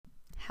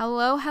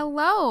Hello,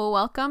 hello.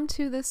 Welcome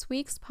to this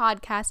week's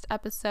podcast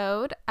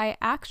episode. I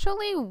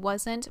actually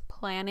wasn't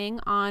planning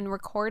on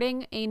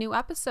recording a new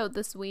episode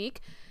this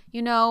week.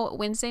 You know,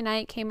 Wednesday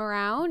night came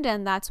around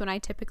and that's when I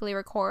typically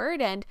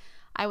record, and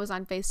I was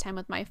on FaceTime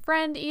with my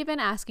friend even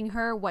asking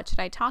her what should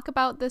I talk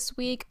about this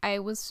week. I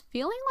was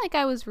feeling like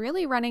I was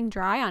really running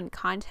dry on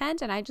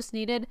content and I just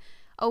needed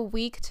a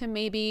week to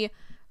maybe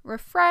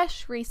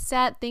refresh,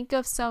 reset, think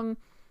of some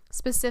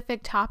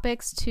specific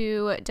topics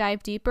to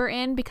dive deeper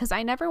in, because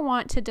I never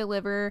want to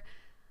deliver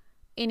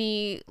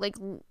any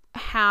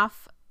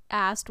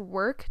half-assed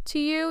work to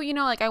you.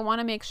 I want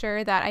to make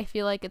sure that I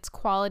feel like it's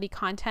quality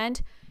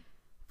content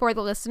for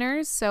the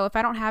listeners. So if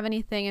I don't have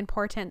anything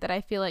important that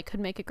I feel like could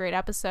make a great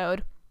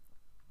episode,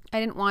 I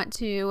didn't want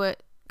to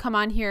come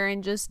on here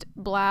and just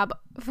blab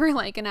for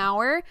like an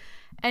hour.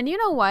 And you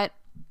know what?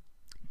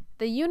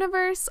 The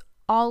universe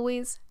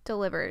always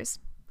delivers.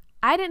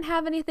 I didn't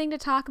have anything to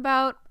talk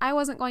about. I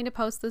wasn't going to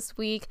post this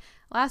week.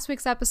 Last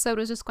week's episode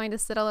was just going to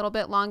sit a little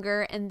bit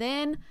longer, and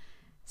then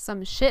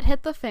some shit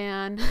hit the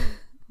fan.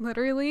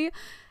 literally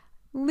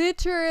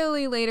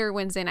later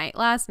Wednesday night,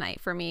 last night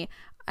for me.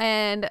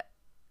 And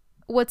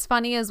what's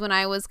funny is when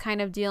I was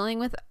kind of dealing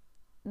with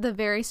the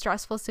very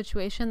stressful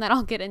situation that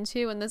I'll get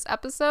into in this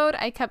episode,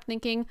 I kept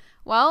thinking,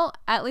 well,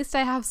 at least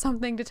I have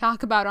something to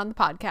talk about on the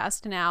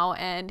podcast now,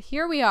 and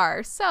here we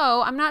are.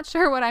 So I'm not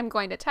sure what I'm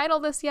going to title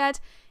this yet.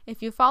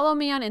 If you follow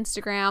me on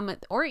Instagram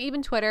or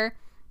even Twitter,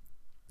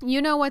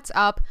 you know what's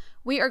up.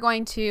 We are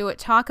going to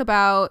talk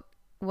about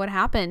what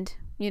happened,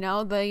 the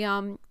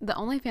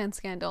OnlyFans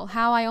scandal,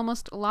 how I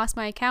almost lost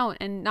my account,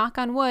 and knock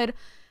on wood,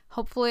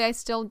 hopefully I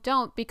still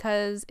don't,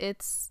 because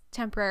it's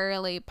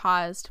temporarily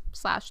paused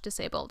 /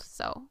 disabled.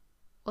 So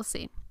we'll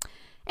see.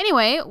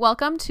 Anyway,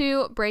 welcome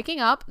to Breaking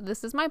Up.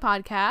 This is my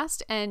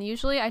podcast, and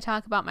usually I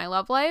talk about my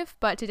love life,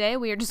 but today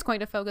we are just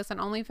going to focus on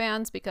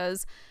OnlyFans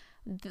because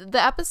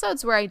the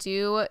episodes where I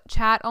do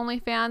chat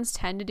OnlyFans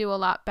tend to do a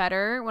lot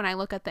better when I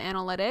look at the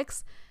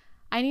analytics.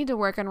 I need to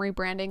work on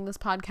rebranding this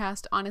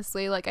podcast,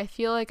 honestly. I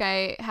feel like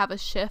I have a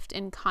shift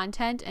in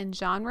content and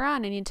genre,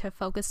 and I need to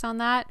focus on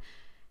that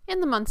in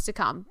the months to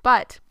come.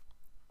 But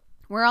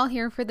we're all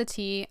here for the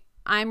tea.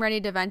 I'm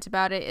ready to vent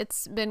about it.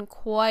 It's been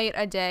quite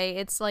a day.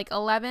 It's like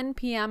 11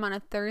 p.m. on a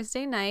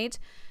Thursday night,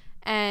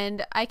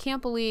 and I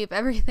can't believe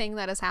everything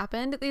that has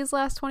happened these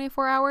last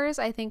 24 hours.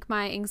 I think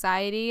my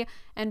anxiety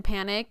and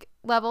panic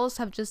levels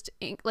have just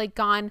they've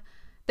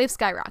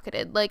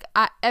skyrocketed.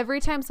 Every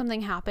time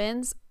something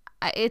happens,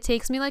 it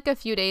takes me a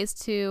few days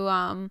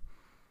to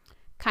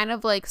kind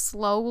of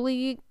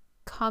slowly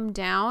come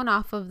down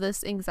off of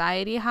this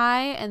anxiety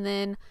high, and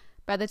then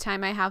by the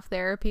time I have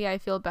therapy I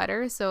feel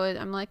better. So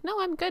I'm like,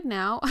 no, I'm good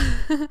now.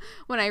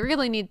 When I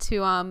really need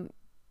to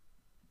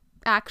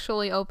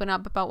actually open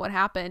up about what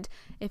happened.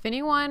 If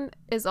anyone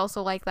is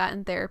also like that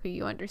in therapy,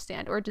 you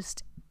understand, or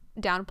just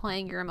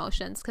downplaying your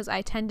emotions, because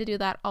I tend to do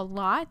that a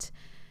lot,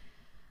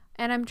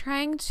 and I'm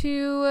trying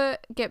to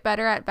get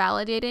better at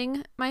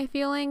validating my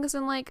feelings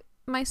and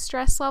my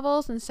stress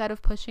levels instead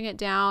of pushing it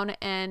down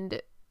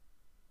and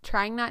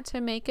trying not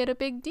to make it a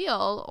big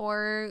deal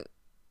or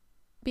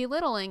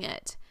belittling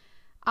it.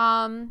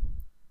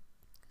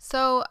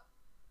 So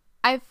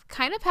I've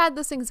kind of had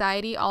this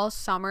anxiety all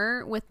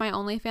summer with my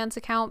OnlyFans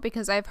account,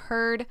 because I've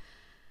heard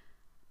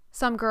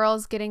some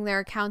girls getting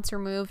their accounts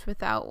removed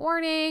without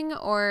warning,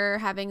 or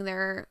having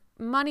their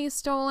money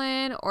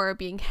stolen, or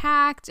being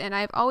hacked, and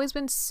I've always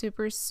been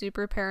super,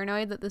 super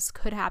paranoid that this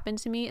could happen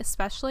to me,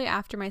 especially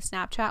after my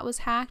Snapchat was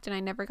hacked and I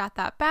never got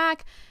that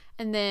back.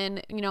 And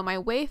then, my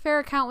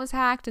Wayfair account was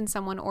hacked and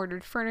someone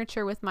ordered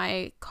furniture with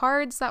my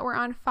cards that were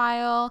on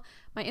file.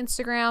 My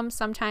Instagram,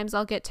 sometimes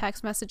I'll get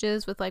text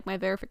messages with my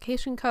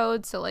verification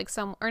code. So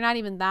or not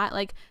even that,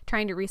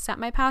 trying to reset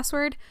my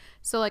password.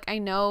 So I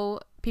know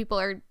people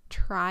are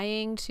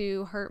trying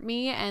to hurt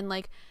me, and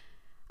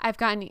I've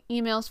gotten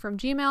emails from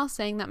Gmail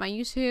saying that my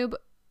YouTube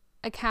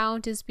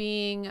account is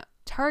being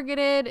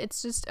targeted.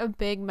 It's just a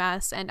big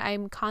mess, and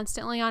I'm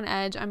constantly on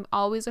edge. I'm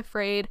always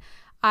afraid.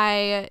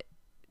 I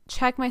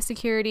check my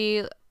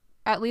security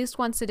at least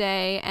once a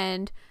day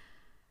and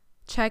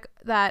check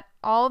that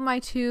all of my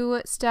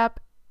 2-step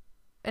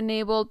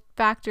enabled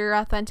factor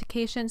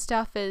authentication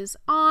stuff is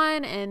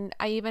on, and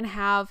I even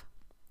have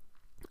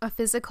a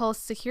physical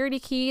security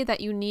key that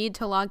you need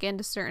to log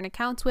into certain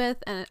accounts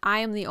with, and I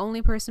am the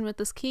only person with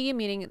this key,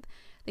 meaning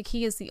the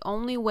key is the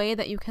only way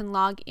that you can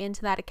log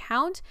into that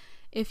account.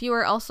 If you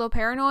are also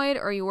paranoid,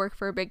 or you work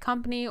for a big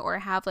company, or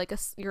have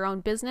your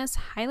own business,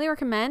 highly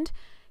recommend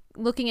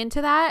looking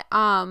into that.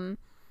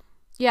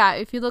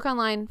 If you look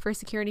online for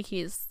security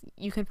keys,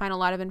 you can find a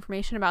lot of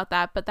information about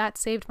that, but that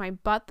saved my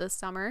butt this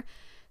summer.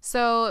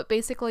 So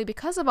basically,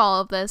 because of all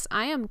of this,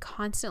 I am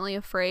constantly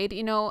afraid,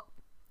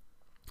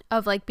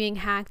 of being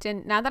hacked.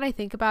 And now that I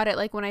think about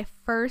it, when I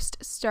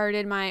first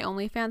started my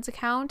OnlyFans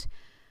account,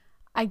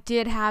 I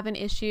did have an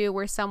issue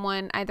where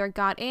someone either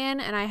got in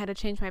and I had to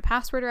change my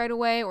password right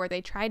away, or they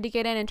tried to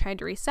get in and tried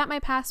to reset my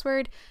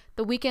password.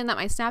 The weekend that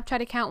my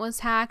Snapchat account was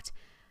hacked,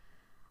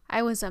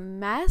 I was a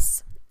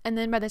mess. And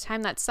then by the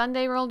time that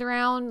Sunday rolled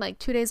around, like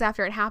 2 days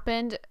after it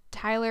happened,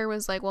 Tyler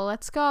was like, well,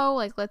 let's go.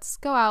 Like, let's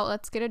go out.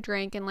 Let's get a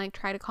drink and like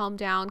try to calm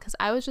down. Because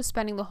I was just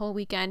spending the whole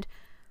weekend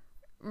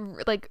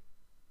like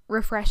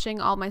refreshing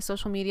all my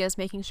social medias,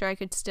 making sure I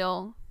could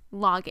still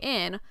log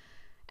in.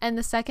 And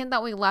the second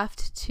that we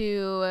left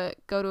to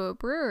go to a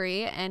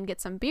brewery and get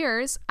some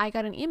beers, I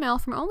got an email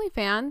from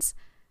OnlyFans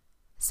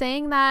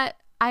saying that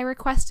I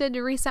requested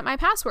to reset my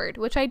password,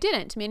 which I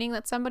didn't, meaning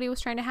that somebody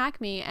was trying to hack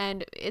me.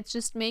 And it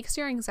just makes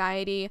your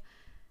anxiety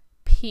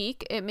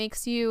peak. It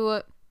makes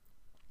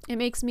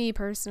me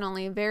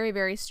personally very,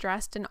 very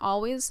stressed and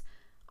always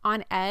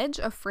on edge,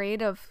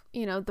 afraid of,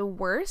 the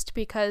worst,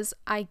 because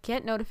I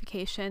get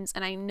notifications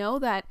and I know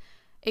that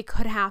it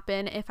could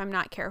happen if I'm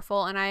not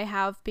careful. And I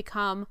have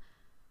become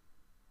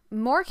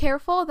more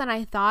careful than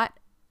I thought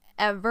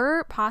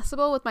ever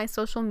possible with my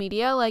social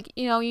media. Like,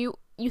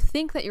 you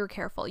think that you're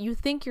careful, you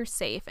think you're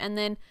safe, and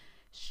then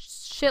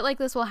shit like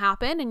this will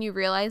happen and you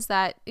realize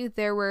that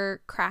there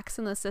were cracks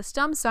in the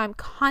system. So I'm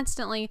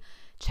constantly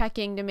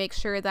checking to make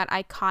sure that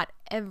I caught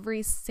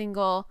every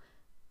single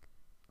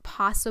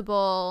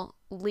possible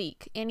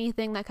leak,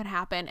 anything that could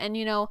happen. And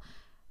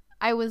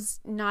I was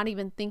not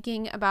even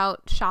thinking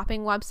about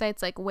shopping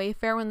websites like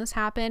Wayfair when this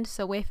happened.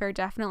 So Wayfair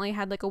definitely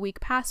had like a weak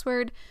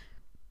password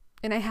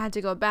and I had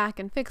to go back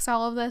and fix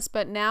all of this.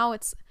 But now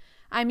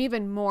I'm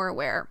even more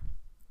aware,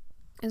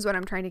 is what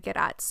I'm trying to get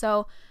at.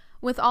 So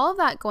with all of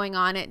that going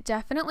on, it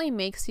definitely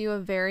makes you a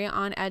very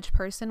on edge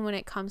person when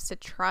it comes to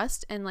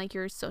trust and like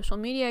your social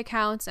media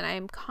accounts. And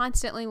I'm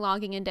constantly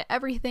logging into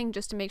everything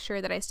just to make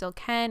sure that I still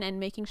can, and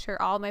making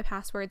sure all of my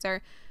passwords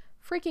are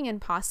freaking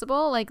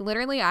impossible. Like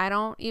literally, I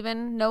don't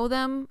even know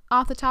them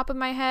off the top of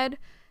my head.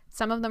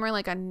 Some of them are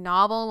like a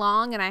novel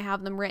long and I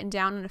have them written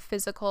down in a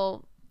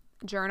physical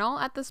journal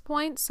at this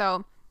point.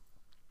 So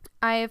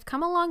I've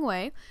come a long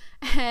way.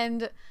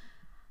 And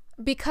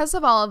because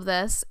of all of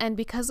this, and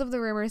because of the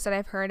rumors that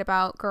I've heard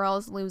about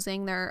girls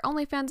losing their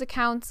OnlyFans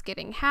accounts,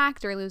 getting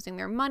hacked, or losing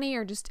their money,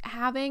 or just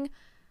having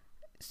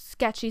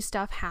sketchy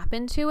stuff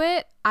happen to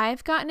it,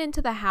 I've gotten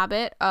into the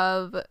habit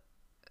of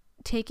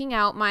taking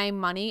out my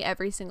money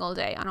every single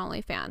day on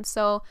OnlyFans.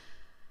 So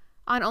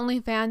on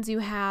OnlyFans, you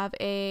have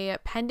a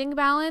pending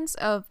balance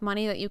of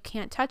money that you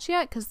can't touch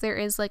yet, because there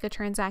is like a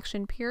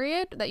transaction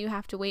period that you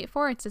have to wait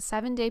for. It's a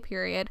 7-day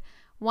period.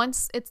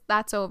 Once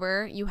that's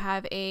over, you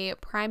have a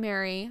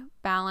primary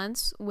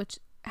balance, which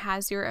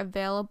has your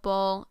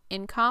available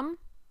income,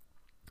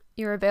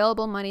 your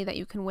available money that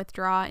you can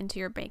withdraw into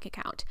your bank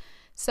account.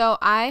 So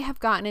I have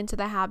gotten into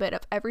the habit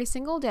of every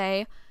single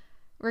day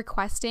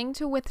requesting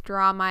to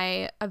withdraw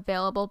my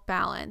available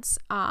balance,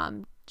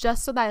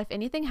 just so that if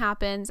anything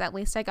happens, at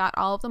least I got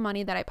all of the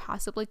money that I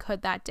possibly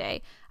could that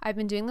day. I've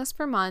been doing this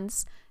for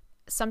months.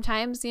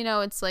 Sometimes,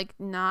 it's like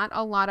not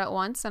a lot at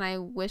once and I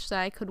wish that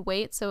I could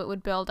wait so it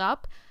would build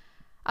up.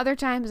 Other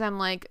times I'm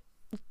like,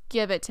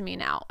 give it to me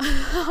now.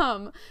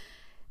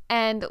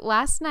 And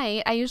last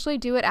night, I usually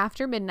do it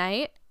after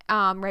midnight,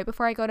 right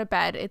before I go to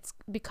bed. It's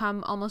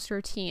become almost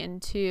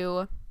routine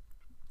to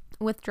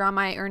withdraw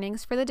my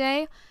earnings for the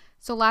day.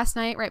 So last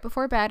night, right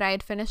before bed, I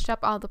had finished up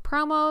all the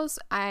promos.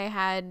 I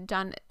had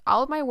done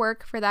all of my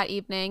work for that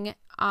evening.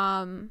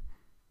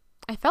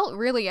 I felt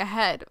really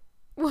ahead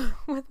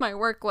with my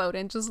workload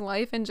and just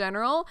life in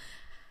general.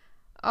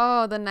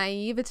 Oh, the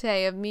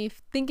naivete of me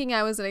thinking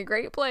I was in a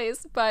great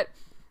place. But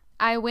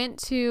I went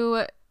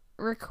to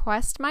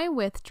request my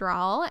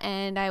withdrawal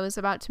and I was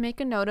about to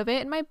make a note of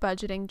it in my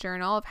budgeting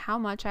journal of how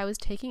much I was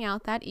taking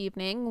out that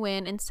evening,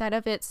 when instead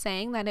of it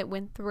saying that it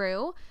went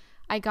through,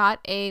 I got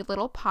a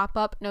little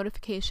pop-up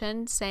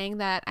notification saying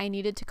that I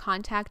needed to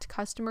contact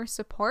customer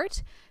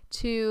support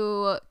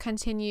to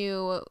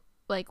continue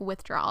like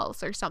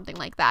withdrawals or something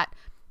like that.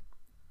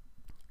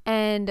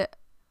 And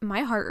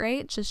my heart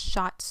rate just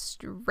shot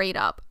straight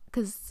up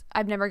because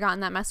I've never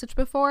gotten that message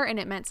before and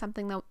it meant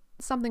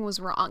something was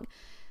wrong.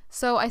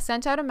 So I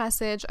sent out a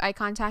message. I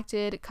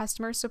contacted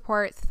customer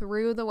support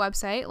through the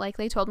website like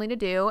they told me to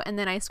do, and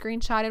then I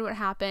screenshotted what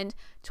happened,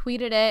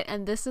 tweeted it,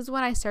 and this is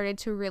when I started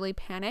to really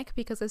panic,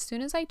 because as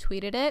soon as I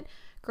tweeted it,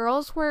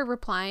 girls were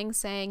replying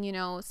saying,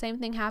 same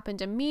thing happened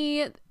to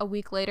me. A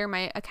week later,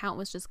 my account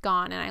was just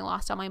gone and I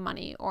lost all my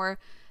money, or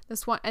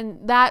this one,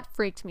 and that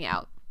freaked me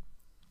out.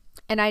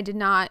 And I did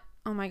not,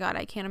 oh my God,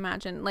 I can't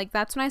imagine. Like,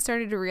 that's when I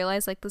started to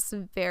realize like the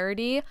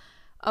severity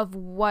of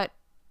what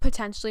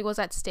potentially was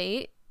at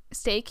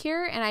stake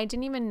here, and I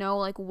didn't even know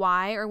like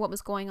why or what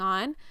was going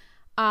on.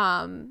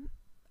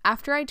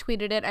 After I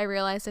tweeted it, I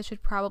realized I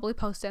should probably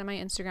post it on my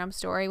Instagram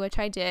story, which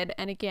I did.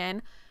 And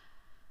again,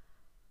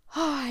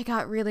 I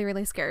got really,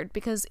 really scared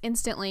because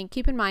instantly,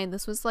 keep in mind,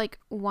 this was like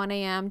 1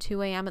 a.m.,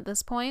 2 a.m. at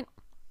this point.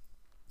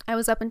 I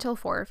was up until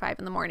 4 or 5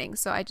 in the morning.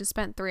 So I just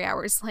spent 3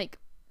 hours like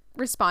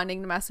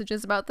responding to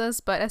messages about this.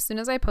 But as soon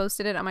as I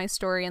posted it on my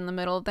story in the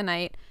middle of the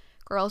night,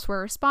 girls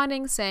were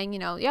responding saying,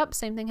 yep,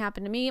 same thing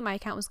happened to me, my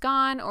account was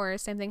gone, or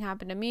same thing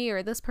happened to me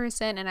or this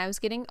person. And I was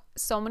getting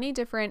so many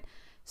different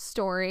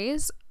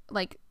stories,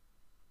 like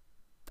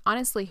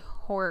honestly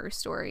horror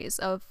stories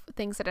of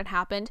things that had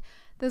happened.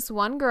 This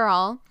one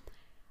girl,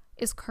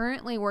 is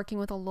currently working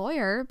with a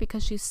lawyer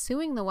because she's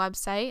suing the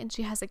website and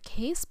she has a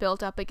case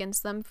built up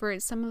against them for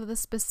some of the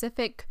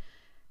specific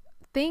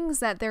things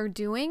that they're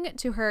doing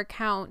to her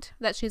account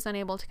that she's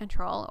unable to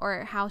control,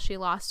 or how she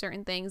lost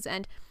certain things.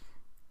 And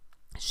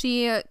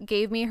she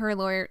gave me her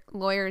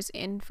lawyer's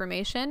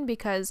information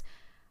because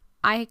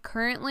I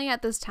currently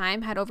at this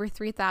time had over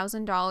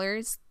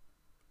 $3,000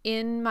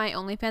 in my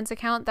OnlyFans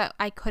account that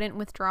I couldn't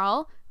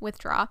withdraw.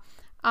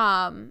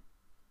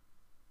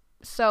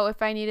 So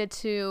if I needed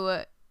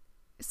to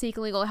seek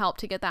legal help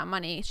to get that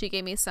money, she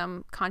gave me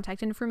some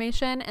contact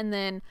information, and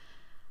then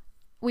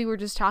we were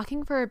just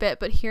talking for a bit.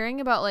 But hearing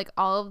about like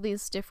all of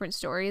these different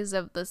stories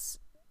of this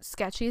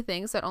sketchy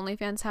things that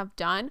OnlyFans have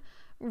done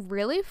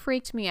really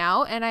freaked me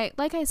out. And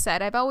like I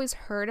said, I've always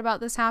heard about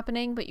this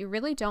happening, but you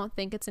really don't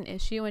think it's an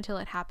issue until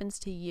it happens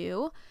to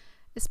you,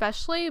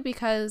 especially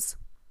because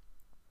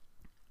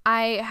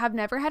I have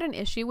never had an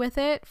issue with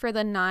it for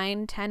the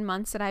 9-10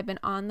 months that I've been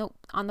on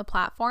the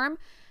platform.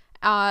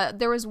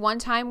 There was one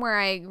time where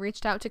I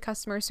reached out to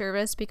customer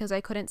service because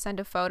I couldn't send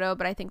a photo,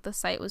 but I think the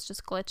site was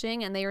just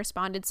glitching, and they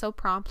responded so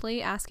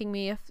promptly asking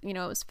me if, it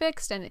was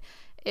fixed, and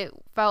it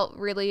felt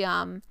really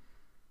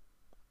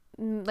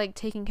like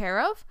taken care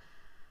of.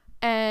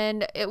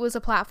 And it was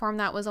a platform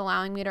that was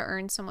allowing me to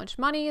earn so much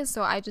money,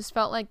 so I just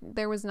felt like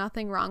there was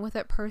nothing wrong with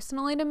it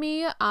personally to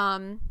me.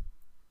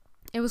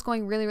 It was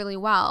going really, really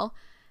well,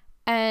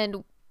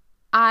 and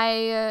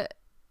I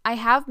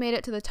have made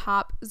it to the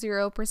top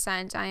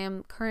 0%. I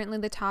am currently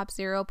the top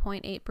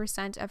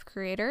 0.8% of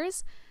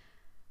creators.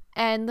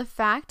 And the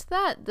fact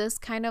that this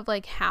kind of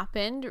like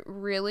happened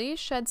really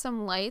shed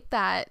some light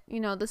that,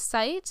 the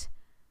site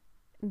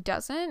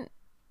doesn't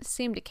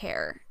seem to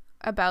care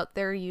about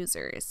their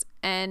users.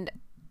 And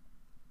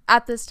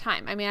at this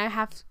time,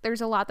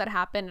 there's a lot that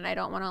happened, and I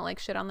don't want to like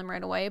shit on them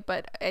right away,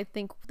 but I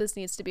think this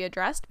needs to be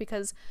addressed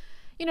because,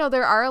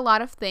 there are a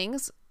lot of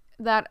things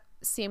that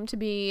seem to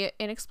be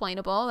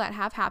inexplainable that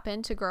have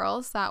happened to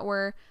girls that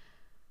were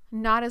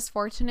not as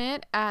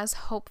fortunate as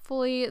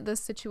hopefully this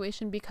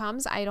situation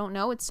becomes. I don't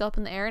know, it's still up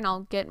in the air, and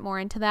I'll get more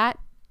into that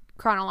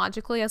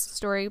chronologically as the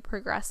story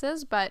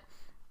progresses. But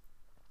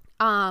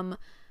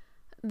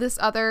this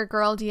other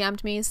girl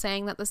DM'd me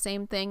saying that the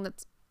same thing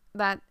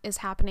that is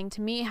happening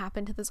to me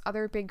happened to this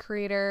other big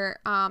creator.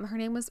 Her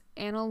name was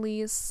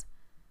Annalise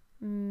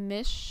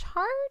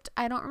Mishart.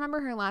 I don't remember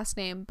her last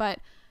name, but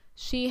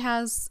she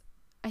has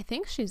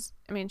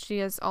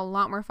a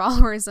lot more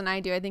followers than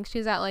I do. I think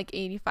she's at like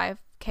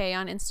 85K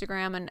on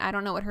Instagram, and I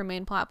don't know what her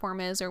main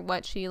platform is or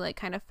what she like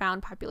kind of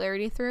found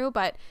popularity through,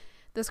 but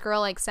this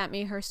girl like sent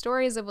me her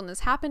stories of when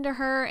this happened to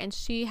her, and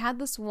she had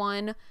this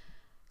one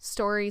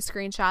story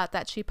screenshot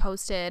that she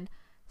posted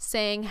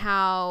saying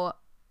how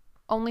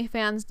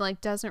OnlyFans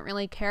like doesn't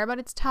really care about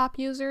its top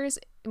users,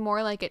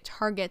 more like it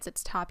targets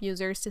its top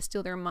users to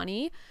steal their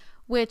money,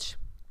 which,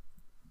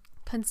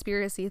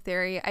 conspiracy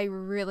theory, I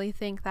really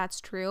think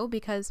that's true,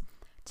 because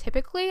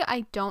typically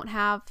I don't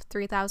have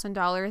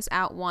 $3,000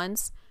 at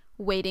once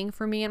waiting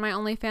for me in my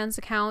OnlyFans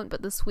account,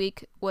 but this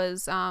week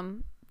was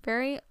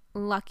very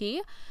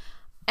lucky,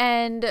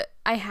 and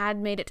I had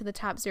made it to the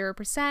top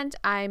 0%.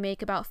 I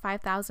make about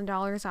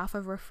 $5,000 off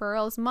of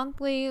referrals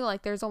monthly.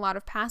 Like, there's a lot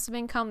of passive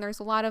income, there's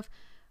a lot of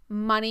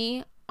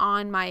money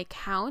on my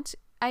account,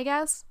 I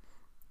guess.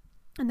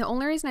 And the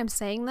only reason I'm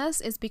saying this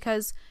is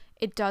because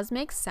it does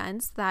make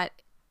sense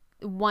that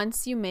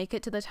once you make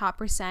it to the top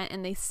percent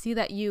and they see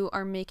that you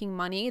are making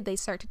money, they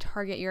start to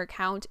target your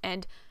account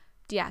and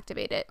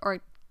deactivate it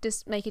or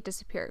just make it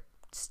disappear,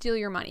 steal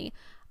your money.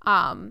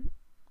 And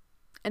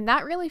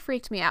that really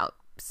freaked me out.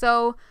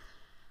 So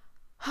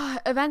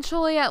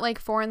eventually at like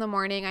 4 a.m,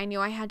 I knew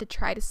I had to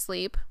try to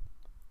sleep.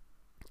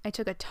 I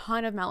took a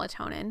ton of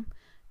melatonin,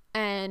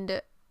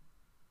 and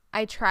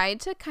I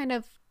tried to kind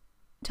of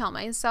tell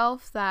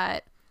myself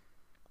that,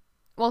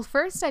 well,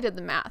 first I did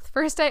the math.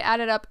 First I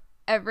added up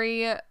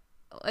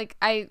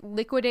I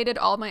liquidated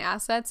all my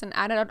assets and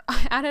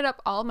added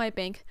up all my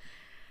bank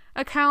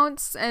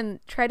accounts and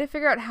tried to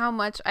figure out how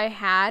much I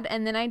had,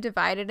 and then I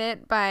divided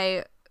it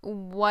by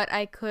what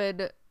I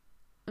could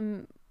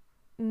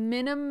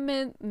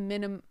minimum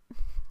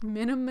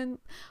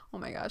oh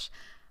my gosh.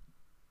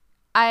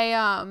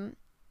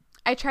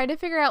 I tried to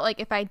figure out, like,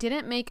 if I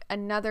didn't make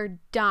another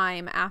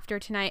dime after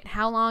tonight,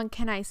 how long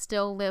can I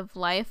still live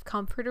life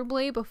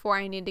comfortably before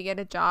I need to get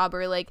a job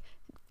or like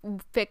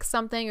fix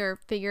something or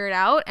figure it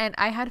out. And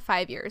I had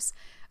 5 years.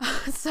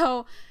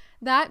 So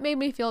that made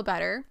me feel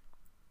better,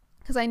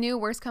 because I knew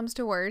worst comes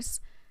to worst.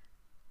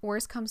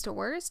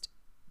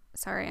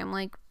 Sorry, I'm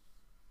like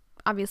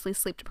obviously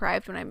sleep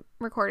deprived when I'm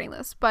recording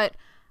this, but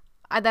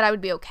that I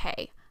would be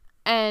okay.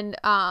 And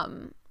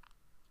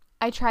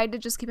I tried to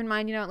just keep in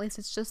mind, at least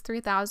it's just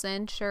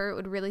 $3,000. Sure, it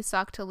would really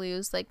suck to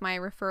lose like my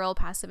referral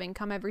passive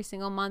income every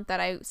single month that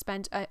I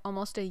spent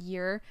almost a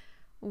year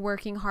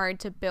working hard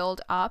to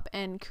build up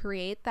and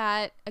create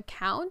that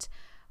account.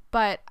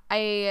 But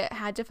I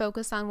had to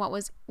focus on what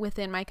was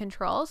within my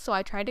control. So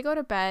I tried to go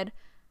to bed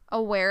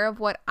aware of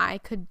what I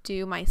could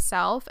do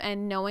myself,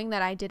 and knowing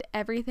that I did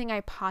everything I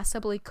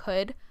possibly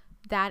could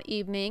that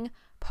evening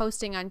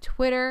posting on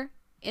Twitter,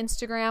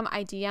 Instagram.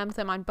 I DM'd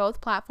them on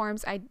both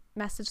platforms. I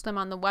messaged them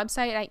on the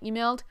website. I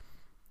emailed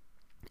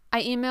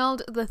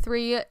the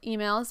 3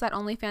 emails that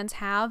OnlyFans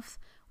have.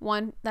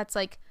 One that's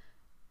like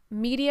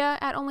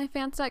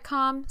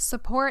media@onlyfans.com,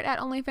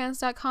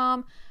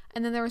 support@onlyfans.com,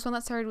 and then there was one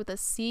that started with a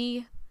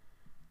C.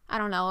 I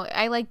don't know.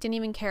 I like didn't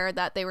even care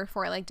that they were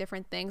for like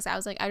different things. I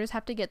was like, I just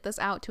have to get this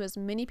out to as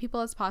many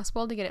people as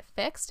possible to get it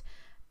fixed.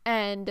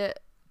 And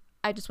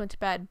I just went to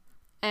bed.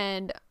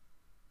 And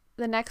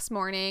the next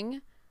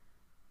morning,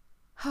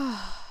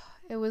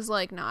 it was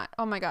like not,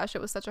 oh my gosh,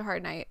 it was such a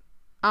hard night.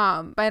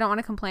 But I don't want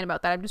to complain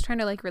about that. I'm just trying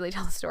to like really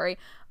tell the story.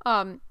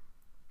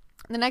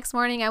 The next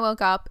morning I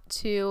woke up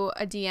to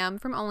a DM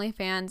from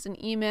OnlyFans,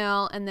 an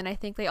email, and then I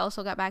think they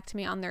also got back to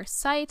me on their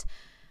site.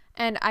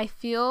 And I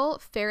feel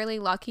fairly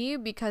lucky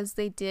because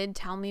they did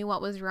tell me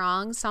what was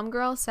wrong. Some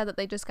girls said that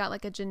they just got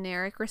like a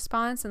generic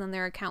response and then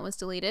their account was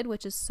deleted,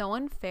 which is so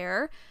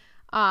unfair.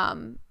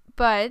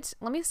 But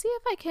let me see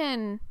if I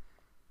can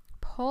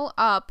pull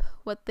up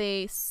what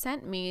they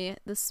sent me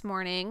this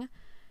morning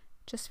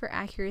just for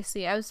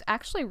accuracy. I was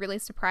actually really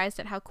surprised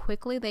at how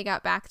quickly they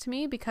got back to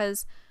me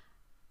because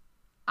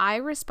I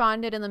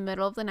responded in the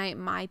middle of the night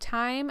my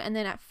time, and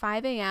then at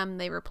 5 a.m.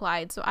 they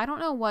replied. So I don't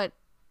know what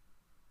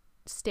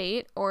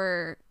state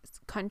or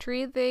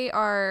country they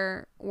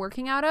are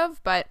working out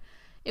of, but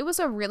it was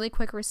a really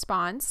quick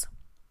response.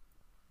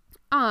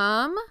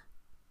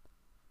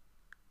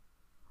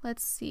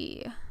 Let's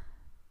see.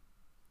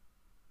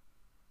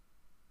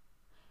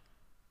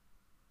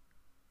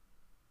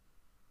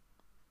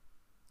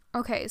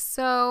 Okay,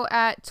 so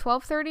at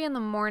 12:30 in the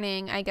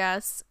morning, I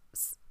guess,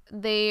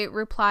 they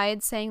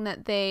replied saying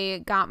that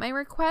they got my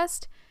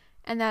request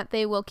and that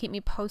they will keep me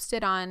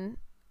posted on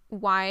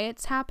why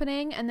it's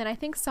happening. And then I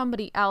think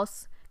somebody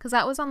else, because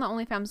that was on the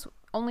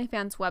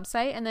OnlyFans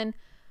website, and then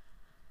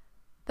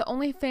the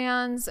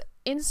OnlyFans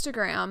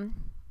Instagram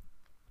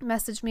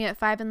messaged me at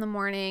 5 in the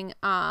morning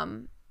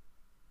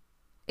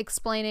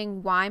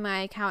explaining why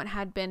my account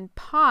had been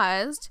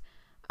paused.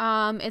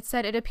 It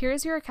said, it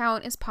appears your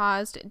account is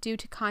paused due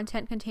to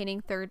content containing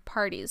third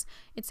parties.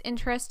 It's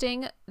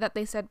interesting that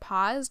they said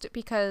paused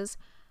because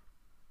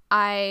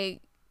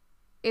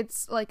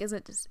it's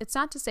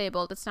not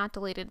disabled, it's not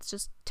deleted, it's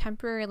just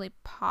temporarily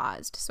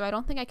paused. So I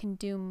don't think I can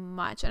do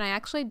much. And I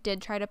actually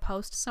did try to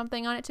post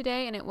something on it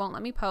today and it won't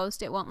let me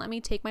post. It won't let me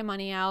take my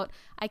money out.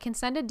 I can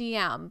send a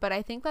DM, but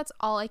I think that's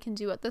all I can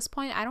do at this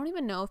point. I don't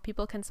even know if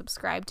people can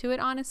subscribe to it,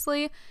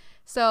 honestly.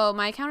 So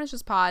my account is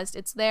just paused.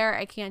 It's there.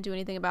 I can't do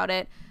anything about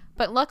it.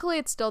 But luckily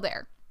it's still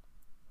there.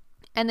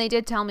 And they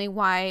did tell me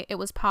why it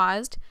was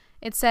paused.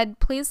 It said,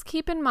 please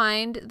keep in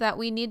mind that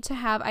we need to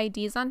have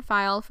IDs on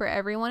file for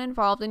everyone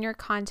involved in your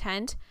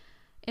content.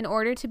 In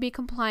order to be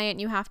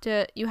compliant, you have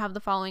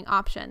the following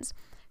options.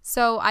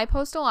 So I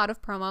post a lot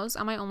of promos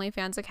on my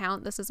OnlyFans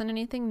account. This isn't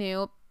anything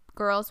new.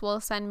 Girls will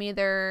send me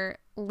their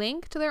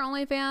link to their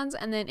OnlyFans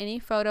and then any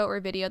photo or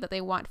video that they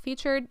want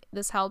featured.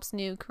 This helps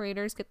new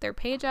creators get their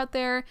page out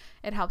there.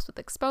 It helps with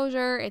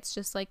exposure. It's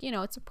just like,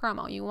 it's a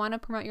promo. You want to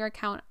promote your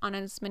account on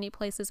as many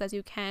places as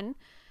you can.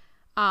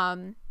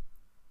 And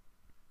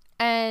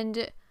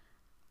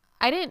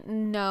I didn't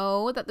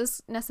know that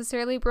this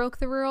necessarily broke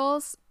the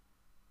rules.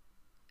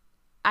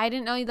 I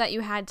didn't know that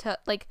you had to,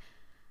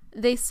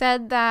 they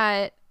said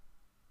that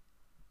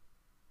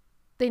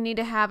they need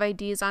to have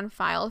IDs on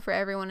file for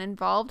everyone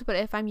involved, but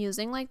if I'm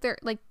using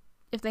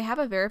if they have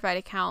a verified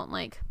account,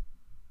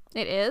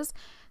 it is.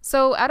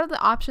 So out of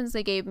the options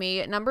they gave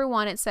me, number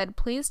 1, it said,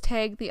 please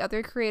tag the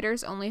other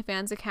creators'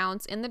 OnlyFans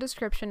accounts in the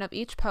description of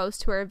each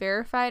post who are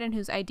verified and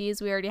whose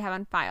IDs we already have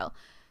on file.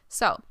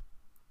 So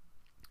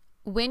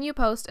when you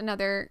post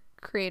another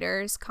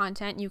creator's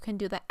content, you can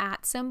do the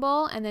 @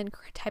 symbol and then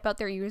type out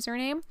their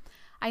username.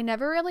 I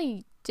never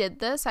really did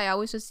this. I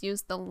always just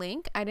used the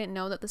link. I didn't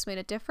know that this made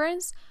a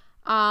difference.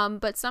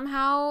 But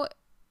somehow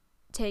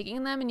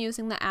tagging them and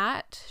using the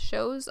 @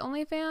 shows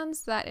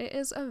OnlyFans that it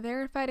is a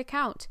verified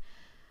account.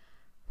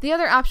 The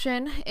other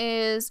option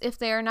is if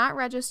they are not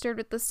registered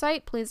with the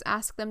site, please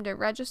ask them to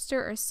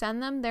register or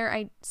send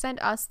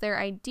us their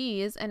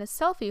IDs and a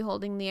selfie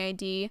holding the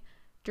ID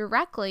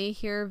directly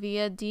here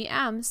via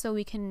DM so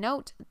we can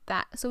note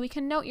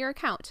your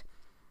account.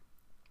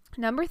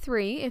 Number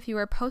 3, if you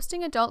are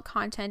posting adult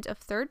content of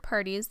third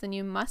parties, then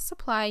you must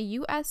supply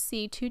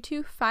USC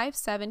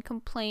 2257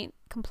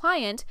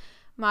 compliant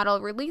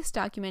model release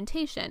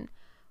documentation.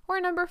 Or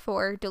number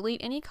 4,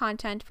 delete any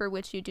content for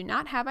which you do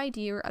not have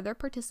ID or other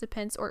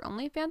participants or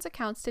OnlyFans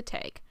accounts to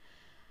tag.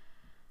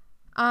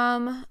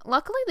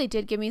 Luckily they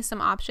did give me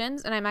some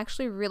options, and I'm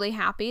actually really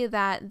happy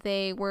that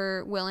they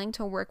were willing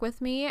to work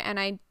with me, and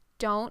I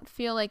don't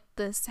feel like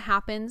this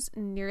happens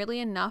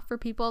nearly enough for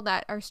people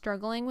that are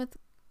struggling with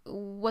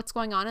what's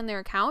going on in their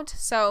account.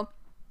 So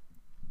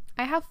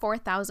I have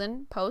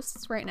 4,000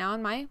 posts right now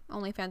on my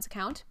OnlyFans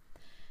account.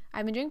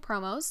 I've been doing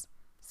promos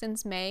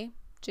since May,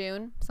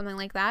 June, something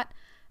like that,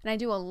 and I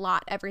do a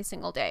lot every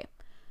single day.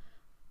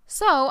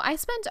 So I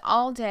spent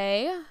all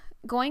day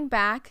going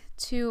back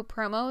to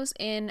promos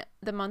in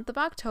the month of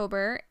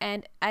October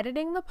and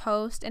editing the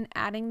post and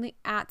adding the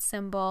 @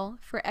 symbol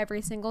for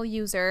every single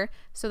user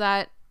so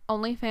that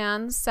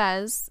OnlyFans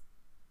says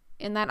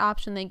in that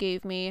option they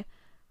gave me,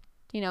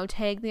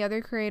 tag the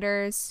other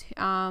creators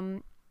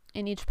in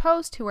each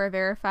post who are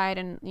verified,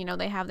 and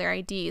they have their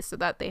ID so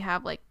that they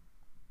have like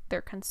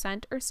their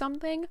consent or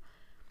something.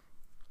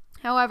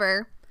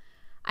 However,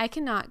 I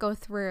cannot go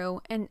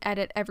through and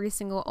edit every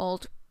single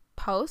old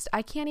post.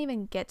 I can't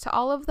even get to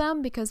all of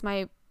them because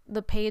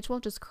the page will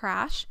just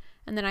crash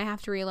and then I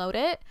have to reload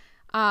it.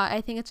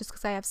 I think it's just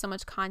because I have so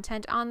much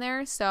content on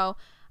there. So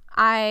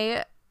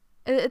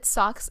it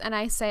sucks, and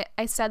I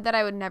said that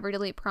I would never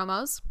delete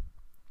promos,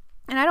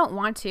 and I don't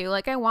want to.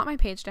 Like, I want my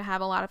page to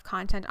have a lot of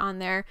content on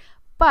there,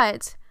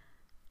 but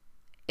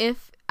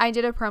if I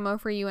did a promo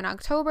for you in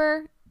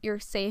October, you're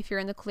safe, you're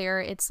in the clear.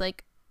 It's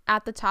like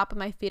at the top of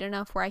my feed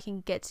enough where I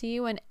can get to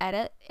you and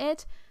edit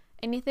it.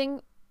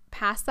 Anything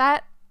past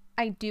that,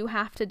 I do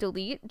have to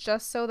delete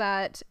just so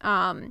that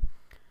I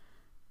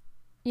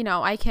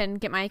can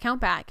get my account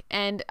back.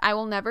 And I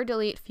will never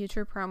delete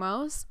future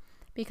promos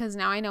because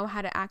now I know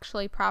how to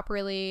actually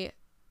properly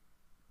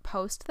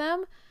post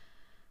them.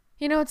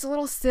 It's a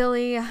little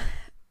silly and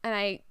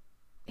I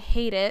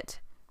hate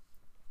it.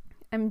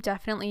 I'm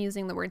definitely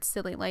using the word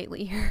silly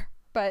lightly here,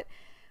 but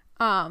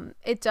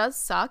it does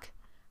suck,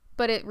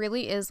 but it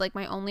really is like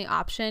my only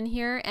option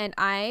here, and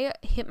I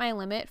hit my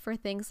limit for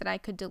things that I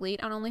could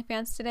delete on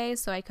OnlyFans today,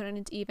 so I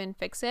couldn't even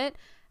fix it.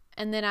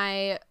 And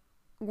then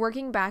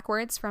working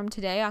backwards from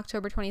today,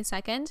 October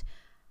 22nd,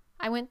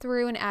 I went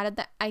through and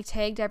I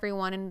tagged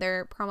everyone in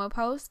their promo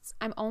posts.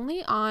 I'm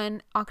only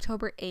on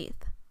October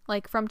 8th,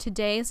 like from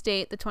today's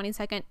date, the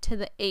 22nd to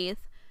the 8th,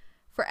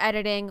 for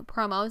editing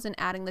promos and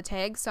adding the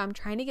tags. So I'm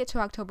trying to get to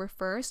October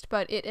 1st,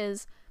 but it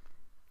is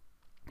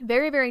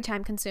very, very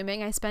time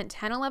consuming. I spent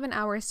 10-11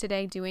 hours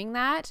today doing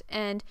that,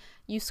 and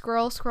you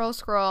scroll,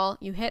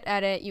 you hit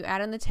edit, you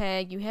add in the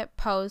tag, you hit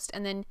post,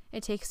 and then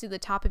it takes you to the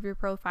top of your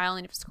profile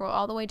and you have to scroll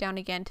all the way down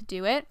again to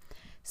do it.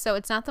 So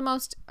it's not the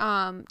most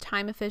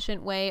time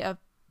efficient way of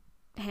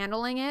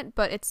handling it,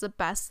 but it's the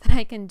best that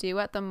I can do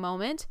at the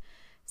moment.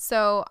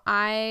 So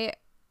I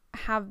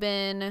have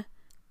been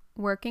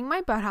working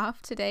my butt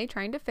off today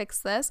trying to fix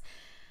this,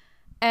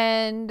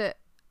 and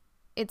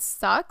it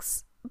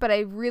sucks, but I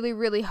really,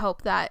 really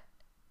hope that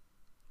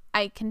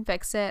I can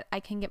fix it. I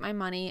can get my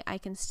money. I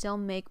can still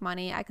make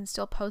money. I can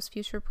still post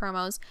future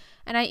promos.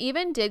 And I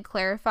even did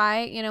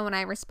clarify, when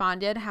I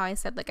responded, how I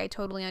said, like, I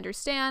totally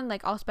understand.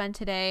 Like, I'll spend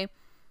today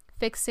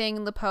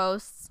fixing the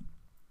posts.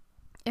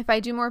 If I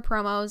do more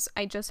promos,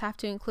 I just have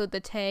to include the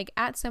tag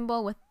 @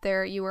 symbol with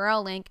their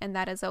URL link, and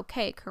that is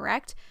okay,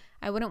 correct?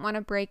 I wouldn't want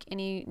to break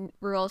any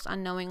rules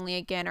unknowingly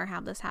again or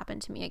have this happen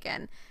to me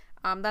again.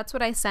 That's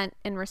what I sent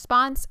in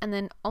response, and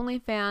then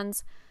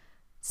OnlyFans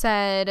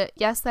said,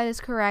 yes, that is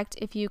correct.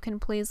 If you can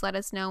please let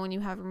us know when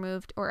you have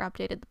removed or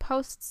updated the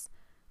posts.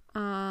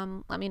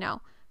 Let me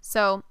know.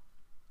 So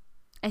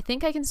I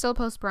think I can still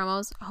post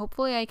promos.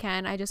 Hopefully I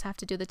can. I just have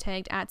to do the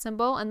tagged @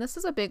 symbol. And this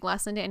is a big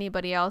lesson to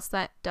anybody else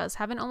that does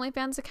have an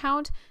OnlyFans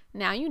account.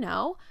 Now you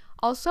know.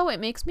 Also, it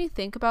makes me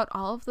think about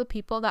all of the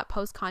people that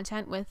post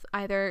content with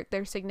either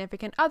their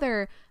significant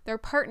other, their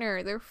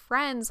partner, their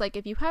friends. Like,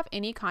 if you have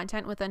any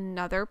content with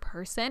another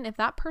person, if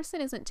that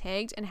person isn't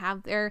tagged and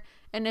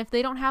if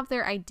they don't have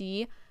their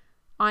ID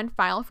on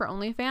file for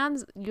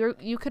OnlyFans,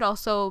 you could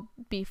also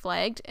be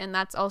flagged. And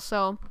that's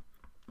also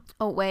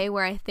a way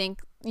where I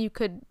think you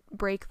could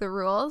break the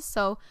rules.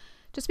 So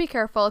just be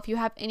careful. If you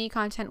have any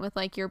content with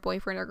like your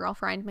boyfriend or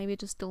girlfriend, maybe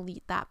just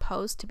delete that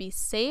post to be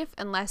safe,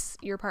 unless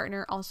your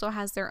partner also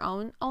has their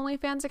own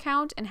OnlyFans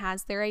account and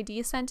has their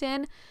ID sent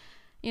in.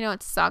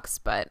 It sucks,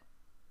 but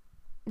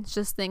it's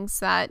just things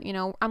that,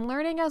 I'm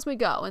learning as we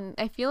go. And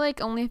I feel like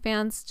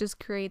OnlyFans just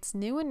creates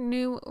new and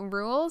new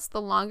rules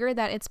the longer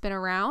that it's been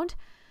around.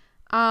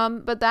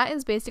 But that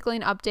is basically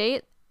an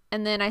update.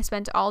 And then I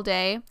spent all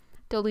day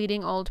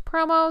deleting old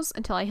promos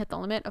until I hit the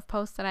limit of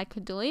posts that I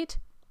could delete,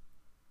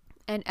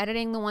 and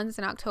editing the ones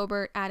in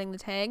October, adding the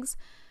tags.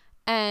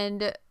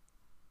 And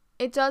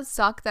it does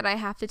suck that I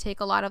have to take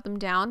a lot of them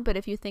down, but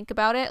if you think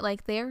about it,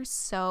 like, they're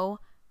so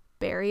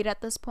buried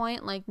at this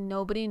point. Like,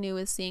 nobody new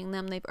is seeing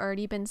them. They've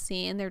already been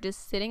seen. They're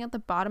just sitting at the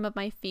bottom of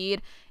my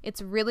feed.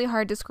 It's really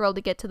hard to scroll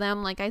to get to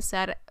them. Like I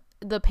said,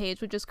 the page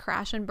would just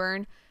crash and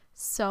burn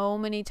so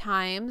many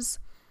times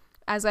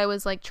as I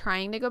was like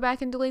trying to go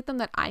back and delete them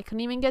that I couldn't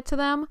even get to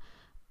them.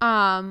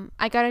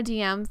 I got a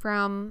DM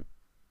from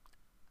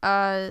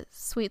a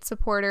sweet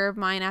supporter of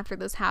mine after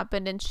this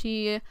happened, and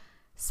she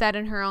said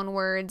in her own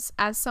words,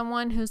 as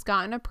someone who's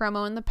gotten a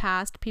promo in the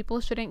past, people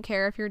shouldn't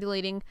care if you're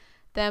deleting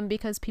them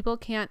because people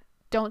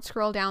don't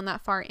scroll down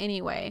that far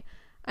anyway.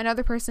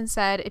 Another person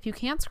said, if you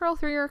can't scroll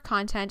through your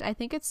content, I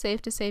think it's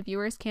safe to say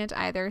viewers can't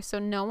either, so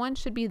no one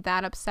should be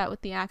that upset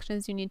with the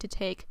actions you need to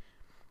take.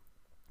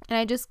 And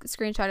I just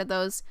screenshotted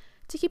those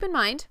to keep in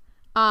mind,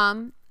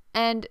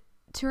 and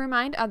to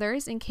remind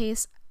others in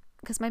case,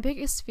 because my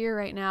biggest fear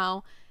right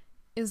now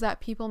is that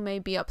people may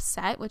be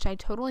upset, which I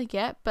totally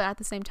get, but at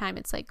the same time,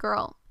 it's like,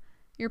 girl,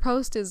 your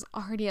post is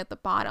already at the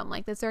bottom.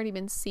 Like, that's already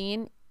been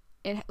seen.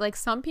 It, like,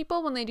 some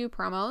people, when they do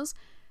promos,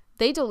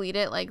 they delete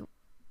it like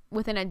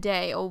within a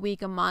day, a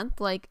week, a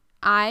month. Like,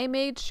 I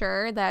made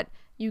sure that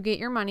you get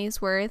your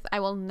money's worth. I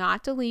will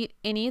not delete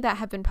any that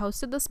have been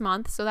posted this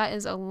month. So that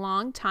is a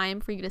long time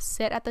for you to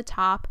sit at the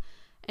top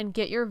and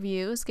get your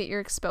views, get your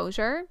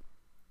exposure.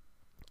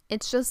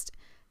 It's just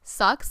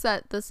sucks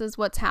that this is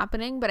what's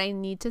happening, but I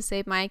need to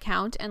save my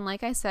account. And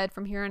like I said,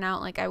 from here on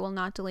out, like, I will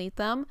not delete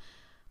them.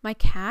 My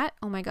cat,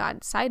 oh my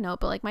God, side note,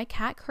 but like, my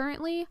cat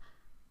currently,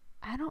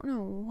 I don't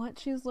know what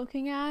she's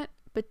looking at,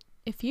 but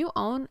if you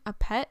own a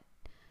pet,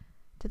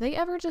 do they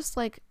ever just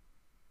like,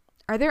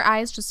 are their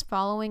eyes just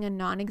following a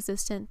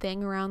non-existent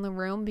thing around the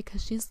room?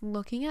 Because she's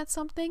looking at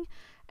something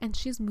and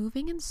she's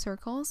moving in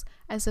circles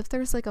as if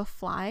there's like a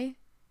fly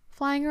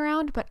flying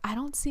around, but I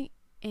don't see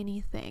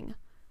anything.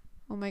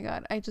 Oh my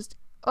God,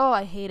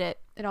 I hate it.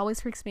 It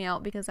always freaks me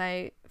out because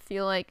I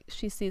feel like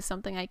she sees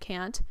something I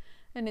can't,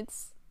 and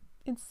it's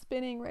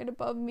spinning right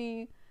above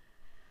me.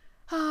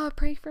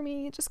 Pray for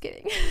me. Just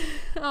kidding.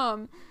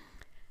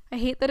 I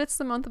hate that it's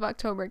the month of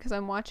October because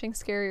I'm watching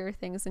scarier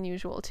things than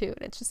usual too,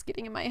 and it's just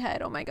getting in my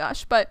head. Oh my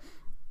gosh. But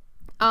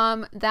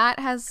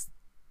that's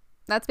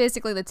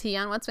basically the tea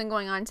on what's been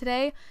going on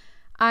today.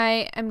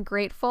 I am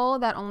grateful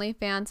that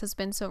OnlyFans has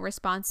been so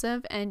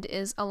responsive and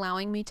is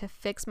allowing me to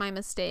fix my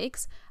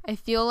mistakes. I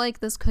feel like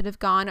this could have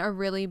gone a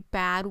really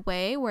bad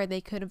way where they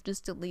could have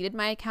just deleted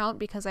my account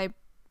because I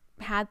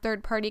had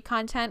third-party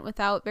content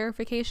without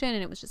verification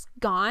and it was just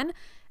gone,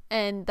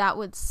 and that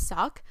would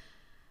suck.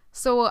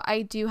 So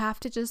I do have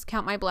to just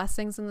count my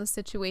blessings in this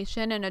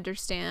situation and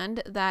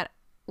understand that,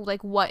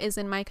 like, what is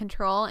in my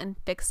control and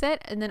fix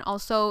it, and then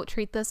also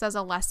treat this as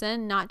a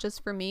lesson, not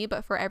just for me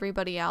but for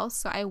everybody else.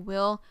 So I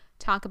will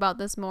talk about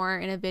this more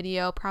in a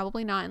video,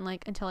 probably not in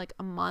until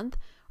a month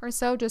or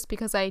so, just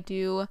because I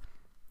do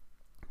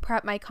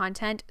prep my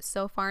content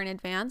so far in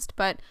advance,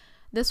 but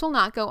this will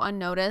not go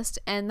unnoticed.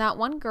 And that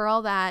one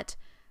girl that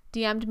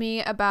DM'd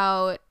me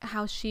about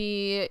how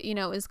she,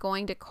 is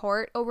going to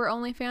court over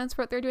OnlyFans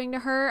for what they're doing to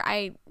her,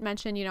 I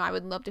mentioned, I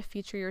would love to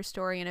feature your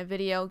story in a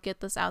video,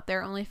 get this out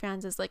there.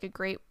 OnlyFans is like a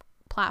great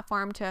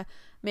platform to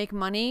make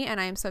money, and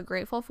I am so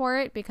grateful for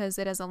it because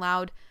it has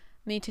allowed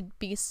me to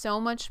be so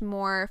much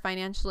more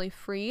financially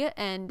free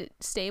and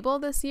stable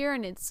this year,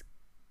 and it's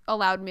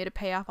allowed me to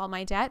pay off all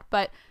my debt.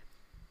 But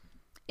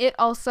it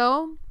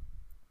also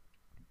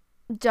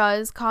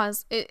does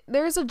cause it.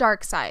 There's a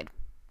dark side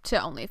to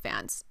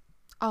OnlyFans.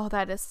 Oh,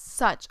 that is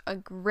such a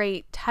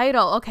great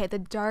title. Okay, the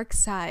dark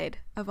side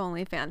of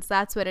OnlyFans.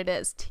 That's what it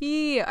is.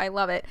 I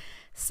love it.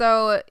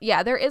 So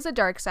yeah, there is a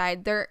dark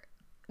side.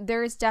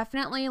 There's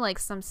definitely like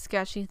some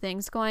sketchy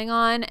things going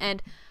on,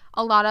 and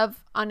a lot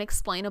of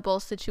unexplainable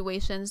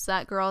situations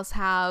that girls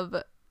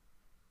have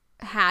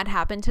had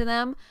happen to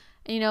them.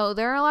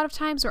 There are a lot of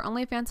times where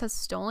OnlyFans has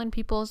stolen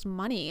people's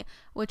money,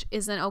 which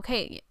isn't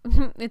okay.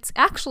 It's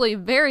actually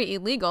very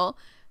illegal.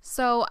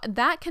 So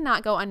that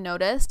cannot go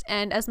unnoticed.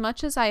 And as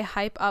much as I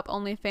hype up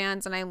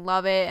OnlyFans and I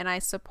love it and I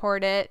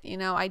support it,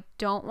 I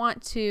don't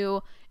want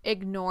to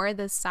ignore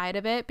this side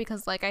of it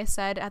because, like I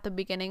said at the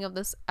beginning of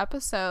this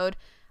episode,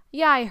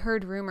 yeah, I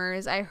heard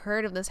rumors, I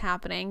heard of this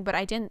happening, but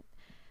I didn't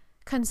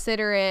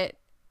consider it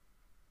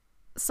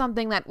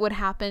something that would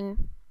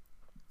happen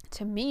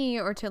to me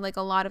or to like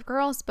a lot of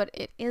girls, but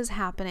it is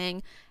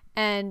happening.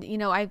 And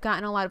I've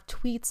gotten a lot of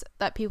tweets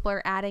that people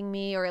are adding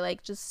me, or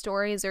like just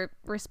stories or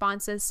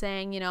responses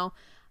saying,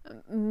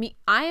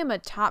 I am a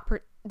top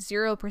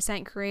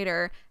 0%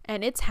 creator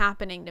and it's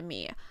happening to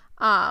me.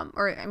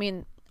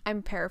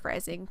 I'm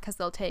paraphrasing because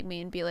they'll tag me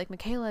and be like,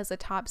 Michaela is a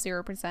top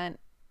 0%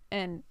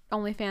 and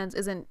OnlyFans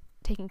isn't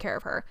taking care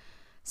of her.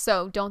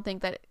 So don't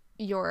think that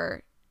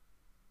you're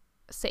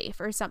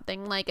safe or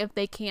something. Like, if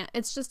they can't,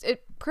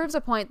 it proves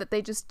a point that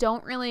they just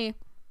don't really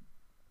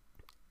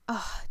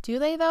do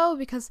they though?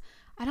 Because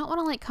I don't want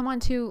to like come on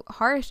too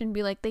harsh and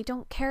be like they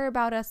don't care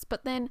about us,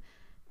 but then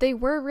they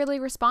were really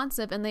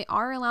responsive and they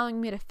are allowing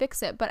me to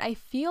fix it. But I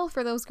feel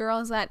for those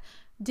girls that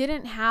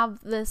didn't have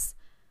the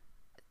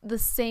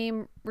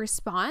same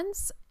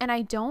response, and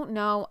I don't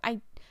know. I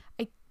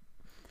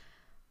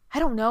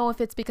don't know if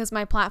it's because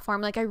my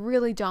platform, like I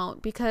really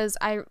don't, because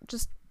I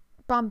just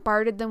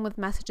bombarded them with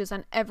messages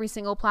on every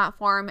single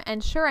platform.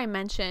 And sure, I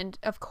mentioned,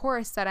 of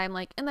course, that I'm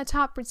like in the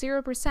top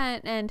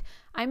 0% and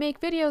I make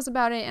videos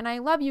about it and I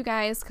love you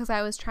guys, because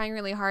I was trying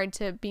really hard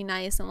to be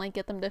nice and like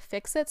get them to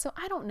fix it. So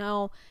I don't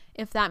know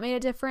if that made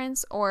a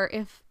difference or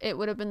if it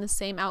would have been the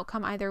same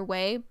outcome either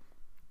way.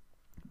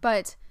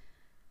 But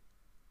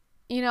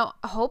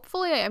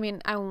hopefully,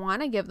 I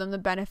want to give them the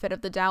benefit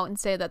of the doubt and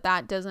say that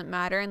that doesn't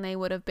matter and they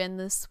would have been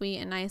this sweet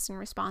and nice and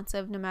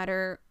responsive no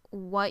matter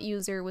what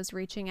user was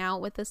reaching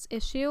out with this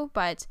issue.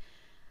 But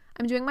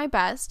I'm doing my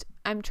best.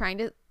 I'm trying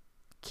to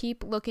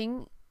keep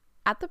looking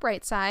at the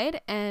bright side,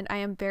 and I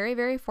am very,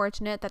 very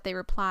fortunate that they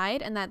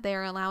replied and that they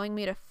are allowing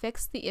me to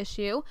fix the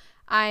issue.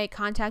 I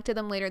contacted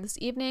them later this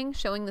evening,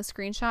 showing the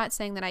screenshot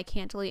saying that I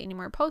can't delete any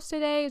more posts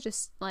today,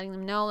 just letting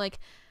them know like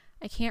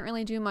I can't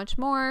really do much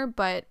more,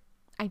 but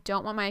I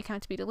don't want my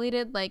account to be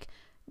deleted. Like,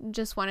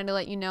 just wanted to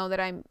let you know that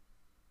I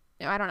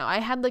don't know, I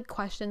had like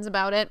questions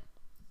about it,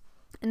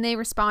 and they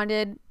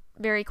responded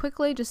very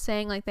quickly, just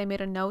saying like they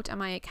made a note on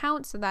my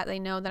account so that they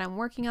know that I'm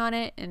working on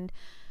it and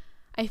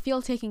I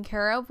feel taken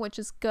care of, which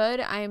is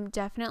good. I'm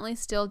definitely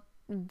still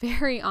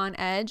very on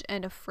edge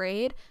and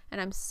afraid,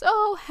 and I'm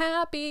so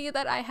happy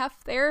that I have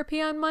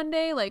therapy on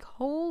Monday. Like,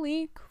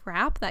 holy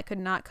crap, that could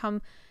not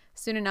come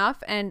soon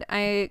enough, and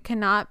I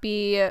cannot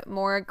be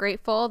more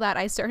grateful that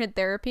I started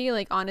therapy.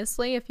 Like,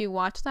 honestly, if you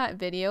watch that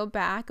video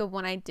back of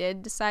when I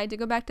did decide to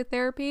go back to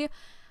therapy,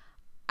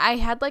 I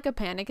had like a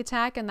panic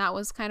attack, and that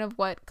was kind of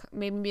what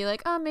made me be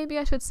like, oh, maybe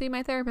I should see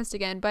my therapist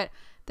again. But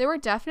there were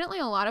definitely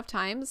a lot of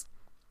times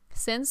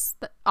since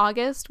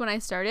August when I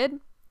started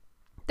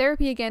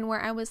therapy again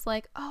where I was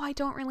like, oh, I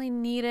don't really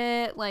need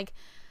it. Like,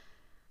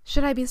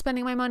 should I be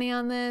spending my money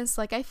on this?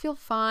 Like, I feel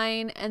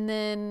fine. And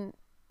then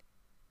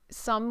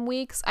some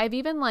weeks I've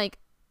even like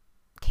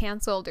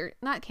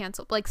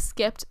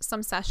skipped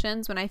some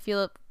sessions when I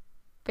feel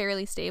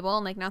fairly stable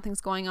and like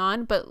nothing's going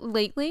on. But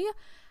lately,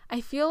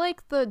 I feel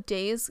like the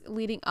days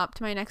leading up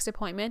to my next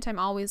appointment, I'm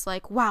always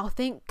like, wow,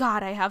 thank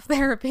God I have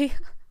therapy.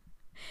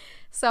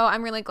 So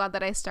I'm really glad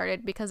that I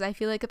started, because I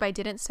feel like if I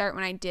didn't start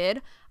when I did,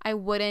 I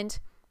wouldn't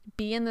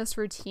be in this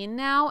routine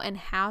now and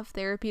have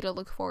therapy to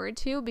look forward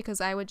to,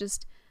 because I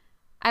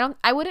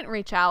wouldn't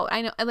reach out.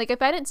 I know, like,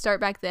 if I didn't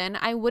start back then,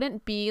 I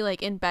wouldn't be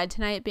like in bed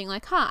tonight being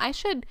like, I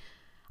should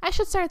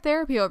start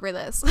therapy over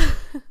this.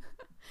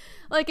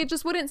 Like, it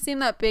just wouldn't seem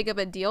that big of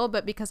a deal.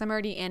 But because I'm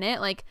already in it,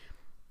 like,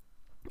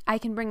 I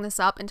can bring this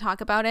up and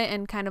talk about it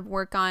and kind of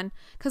work on,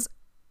 because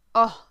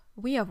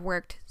we have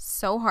worked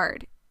so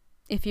hard.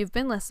 If you've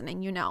been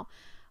listening, you know,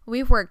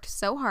 we've worked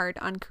so hard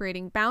on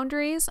creating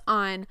boundaries,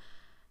 on,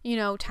 you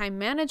know, time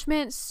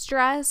management,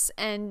 stress,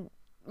 and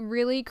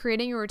really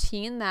creating a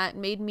routine that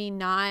made me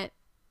not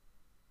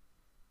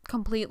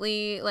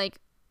completely like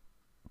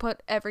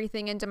put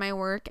everything into my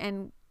work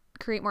and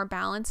create more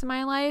balance in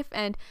my life.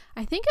 And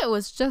I think it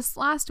was just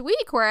last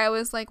week where I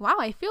was like, wow,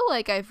 I feel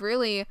like I've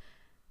really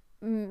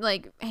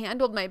like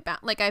handled my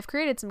like I've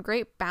created some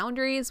great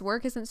boundaries.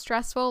 Work isn't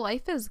stressful.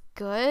 Life is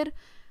good.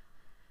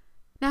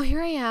 Now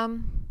here I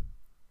am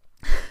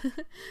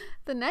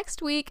the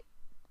next week.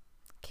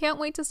 Can't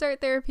wait to start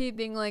therapy,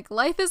 being like,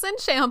 life is in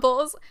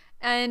shambles.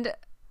 And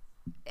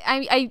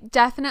I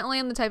definitely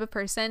am the type of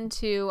person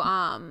to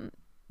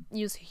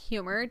use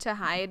humor to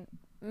hide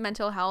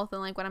mental health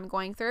and like what I'm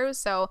going through.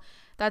 So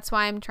that's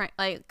why I'm trying,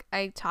 like,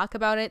 I talk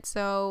about it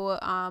so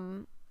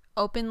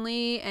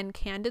openly and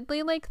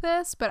candidly like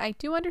this. But I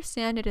do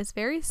understand it is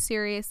very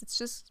serious. It's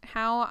just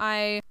how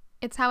I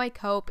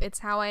cope. It's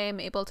how I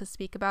am able to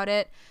speak about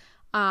it.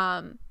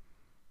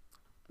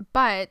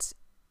 But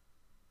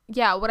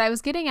yeah, what I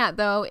was getting at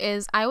though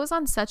is I was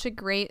on such a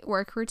great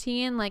work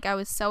routine. Like, I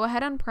was so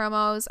ahead on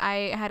promos.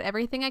 I had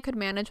everything I could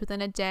manage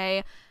within a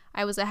day.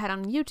 I was ahead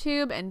on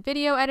YouTube and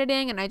video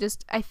editing, and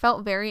I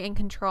felt very in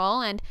control,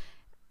 and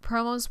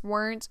promos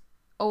weren't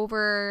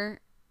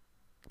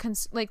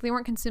they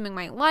weren't consuming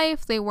my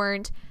life. They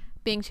weren't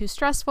being too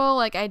stressful.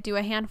 Like, I'd do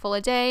a handful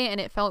a day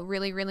and it felt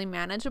really, really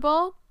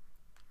manageable.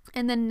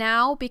 And then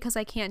now, because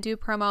I can't do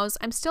promos,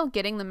 I'm still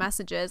getting the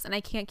messages and I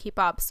can't keep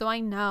up. So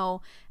I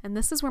know, and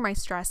this is where my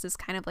stress is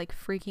kind of like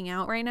freaking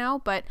out right now,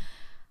 but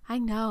I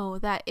know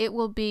that it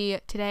will be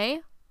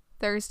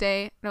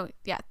Thursday,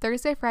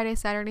 Friday,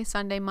 Saturday,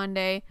 Sunday,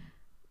 Monday,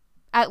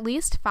 at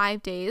least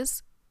 5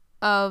 days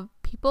of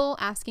people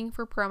asking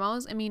for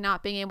promos and me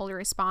not being able to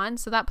respond.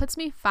 So that puts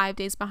me 5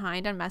 days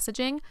behind on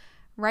messaging.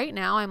 Right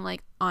now, I'm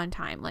like on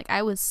time. Like,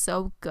 I was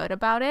so good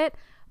about it,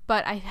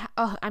 but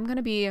I'm going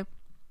to be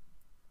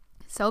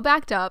so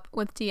backed up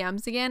with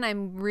DMs again.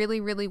 I'm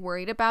really, really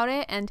worried about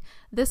it. And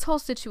this whole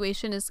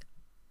situation is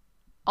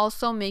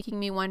also making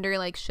me wonder,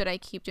 like, should I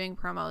keep doing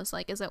promos?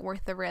 Like, is it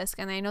worth the risk?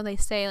 And I know they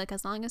say, like,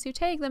 as long as you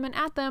tag them and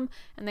at them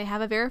and they have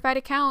a verified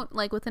account,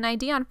 like with an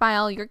ID on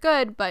file, you're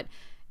good. But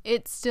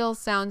it still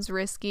sounds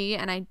risky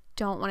and I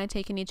don't want to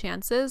take any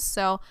chances.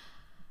 So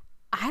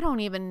I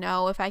don't even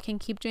know if I can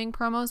keep doing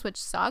promos, which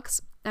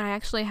sucks. And I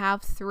actually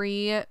have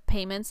 3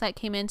 payments that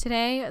came in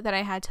today that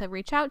I had to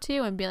reach out to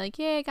and be like,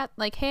 hey, I got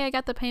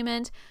the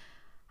payment.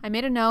 I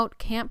made a note,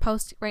 can't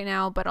post right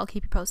now, but I'll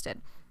keep you posted.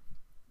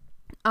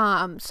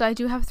 So I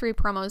do have 3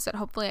 promos that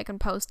hopefully I can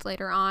post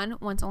later on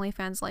once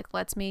OnlyFans like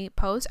lets me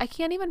post. I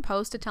can't even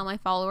post to tell my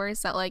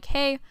followers that, like,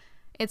 hey,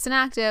 it's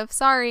inactive.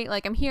 Sorry,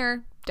 like, I'm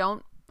here.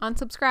 Don't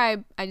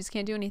unsubscribe. I just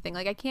can't do anything.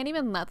 Like, I can't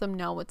even let them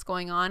know what's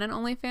going on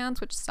OnlyFans,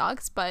 which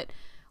sucks, but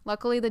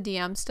luckily the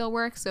DM still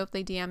works, so if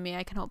they DM me,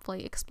 I can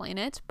hopefully explain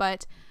it.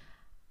 But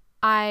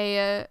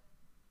I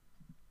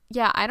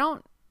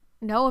don't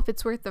know if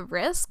it's worth the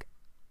risk,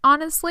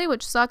 honestly,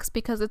 which sucks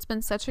because it's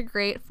been such a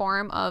great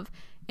form of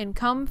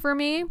income for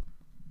me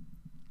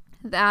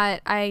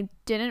that I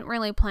didn't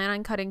really plan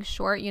on cutting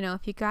short. You know,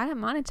 if you gotta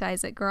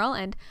monetize it, girl.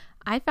 And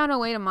I found a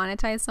way to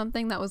monetize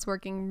something that was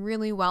working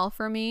really well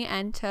for me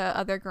and to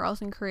other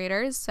girls and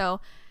creators. So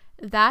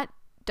that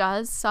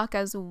does suck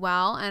as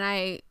well. And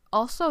I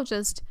also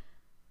just,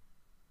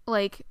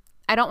 like,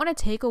 I don't want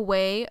to take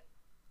away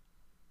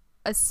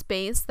a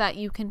space that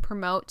you can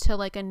promote to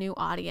like a new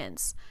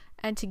audience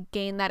and to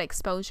gain that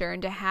exposure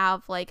and to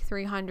have like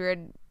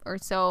 300 or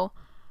so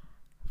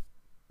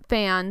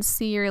fans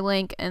see your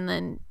link and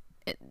then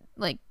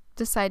like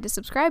decide to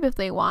subscribe if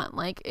they want.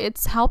 Like,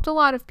 it's helped a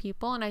lot of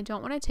people, and I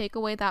don't want to take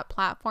away that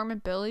platform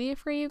ability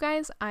for you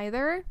guys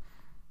either.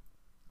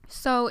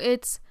 So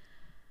it's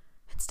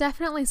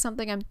definitely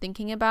something I'm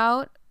thinking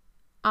about.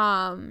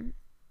 And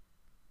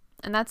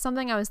that's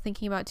something I was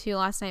thinking about too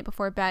last night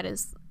before bed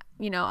is,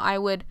 I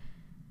would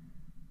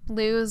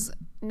lose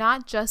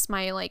not just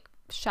my like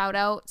shout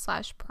out /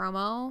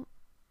 promo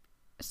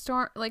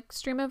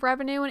stream of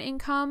revenue and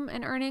income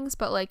and earnings,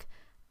 but like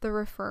the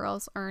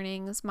referrals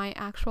earnings, my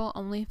actual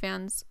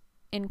OnlyFans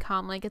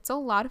income. Like, it's a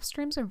lot of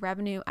streams of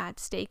revenue at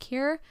stake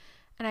here,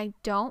 and I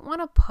don't want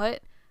to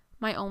put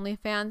my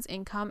OnlyFans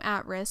income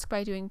at risk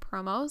by doing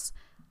promos.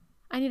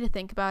 I need to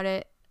think about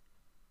it,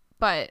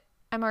 but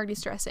I'm already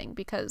stressing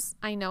because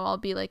I know I'll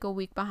be like a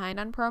week behind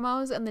on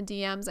promos, and the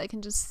DMs, I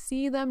can just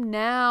see them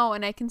now,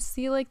 and I can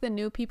see like the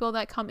new people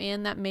that come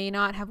in that may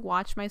not have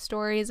watched my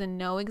stories and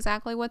know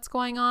exactly what's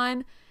going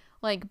on,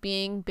 like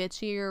being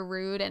bitchy or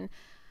rude, and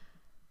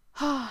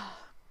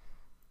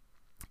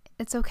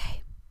it's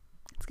okay.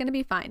 It's gonna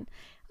be fine.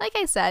 Like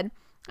I said,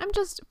 I'm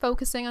just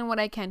focusing on what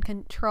I can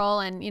control,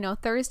 and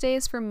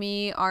Thursdays for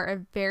me are a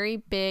very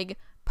big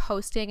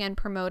posting and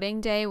promoting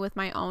day with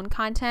my own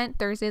content.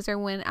 Thursdays are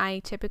when I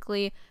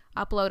typically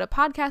upload a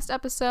podcast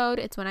episode.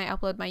 It's when I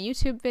upload my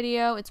YouTube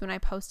video. It's when I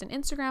post an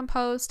Instagram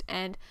post,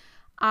 and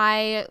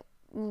I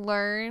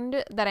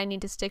learned that I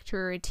need to stick to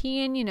a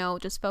routine,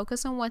 just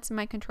focus on what's in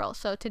my control.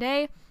 So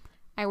today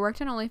I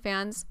worked on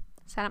OnlyFans,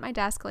 sat at my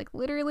desk like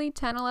literally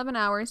 10-11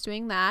 hours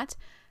doing that,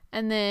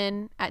 and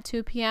then at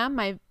 2 p.m.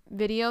 my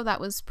video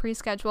that was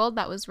pre-scheduled,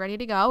 that was ready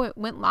to go, it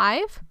went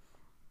live.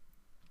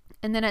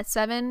 And then at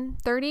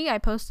 7:30 I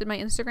posted my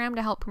Instagram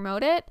to help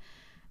promote it,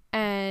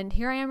 and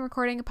here I am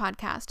recording a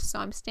podcast. So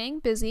I'm staying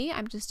busy.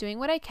 I'm just doing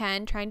what I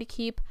can, trying to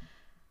keep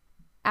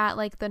at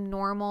like the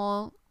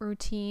normal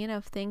routine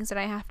of things that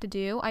I have to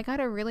do. I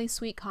got a really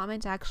sweet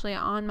comment actually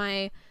on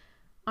my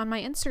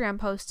Instagram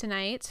post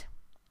tonight.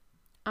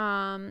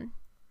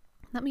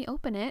 Let me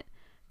open it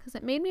because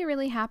it made me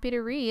really happy to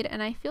read,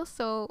 and I feel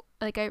so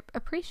like I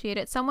appreciate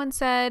it. Someone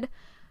said,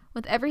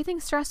 "With everything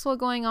stressful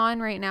going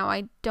on right now,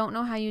 I don't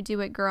know how you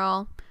do it,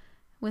 girl,"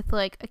 with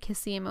like a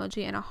kissy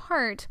emoji and a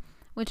heart,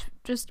 which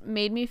just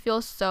made me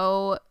feel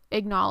so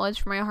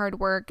acknowledged for my hard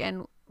work.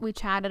 And we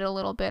chatted a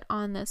little bit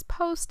on this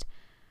post,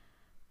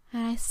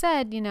 and I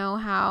said,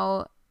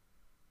 how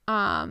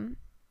let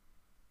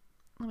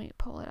me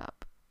pull it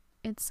up.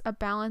 It's a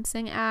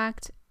balancing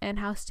act, and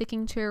how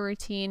sticking to a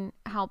routine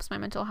helps my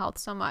mental health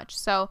so much.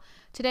 So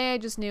today I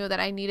just knew that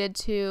I needed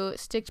to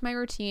stick to my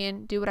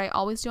routine, do what I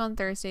always do on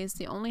Thursdays.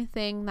 The only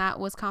thing that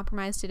was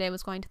compromised today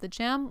was going to the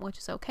gym, which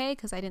is okay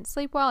because I didn't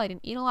sleep well. I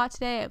didn't eat a lot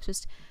today. I was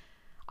just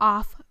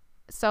off.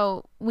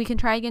 So we can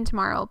try again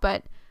tomorrow,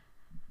 but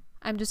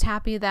I'm just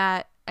happy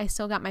that I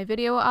still got my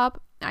video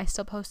up. I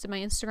still posted my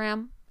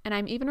Instagram, and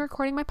I'm even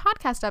recording my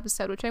podcast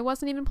episode, which I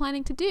wasn't even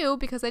planning to do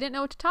because I didn't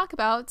know what to talk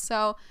about.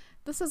 So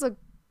this is a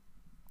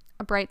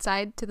bright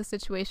side to the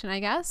situation,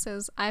 I guess,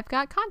 is I've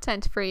got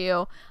content for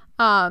you.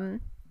 But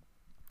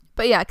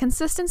yeah,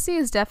 consistency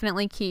is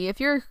definitely key. If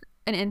you're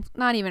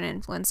not even an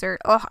influencer,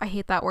 I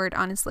hate that word,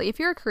 honestly. If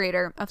you're a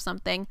creator of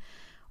something,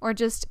 or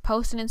just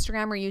post on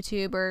Instagram or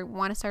YouTube, or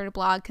want to start a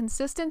blog,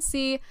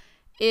 consistency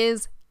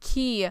is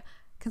key.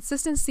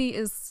 Consistency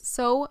is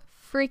so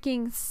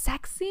freaking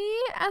sexy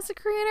as a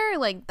creator.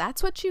 Like,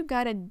 that's what you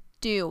gotta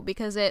do,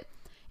 because it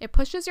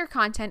pushes your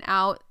content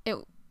out. It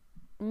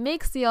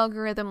makes the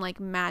algorithm like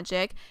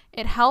magic.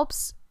 It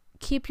helps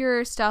keep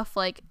your stuff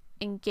like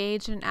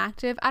engaged and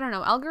active. I don't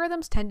know,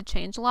 algorithms tend to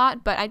change a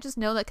lot, but I just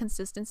know that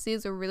consistency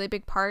is a really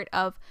big part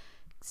of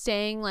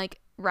staying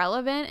like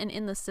relevant and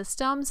in the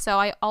system. So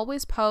I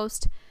always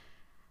post.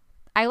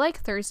 I like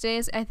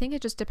Thursdays. I think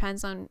it just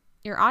depends on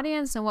your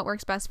audience and what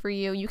works best for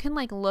you. You can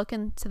like look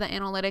into the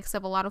analytics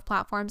of a lot of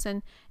platforms,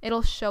 and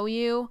it'll show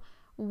you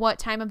what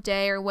time of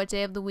day or what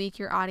day of the week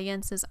your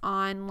audience is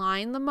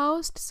online the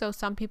most. So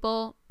some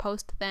people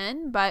post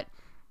then, but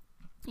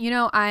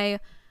I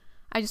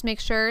just make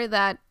sure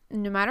that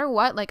no matter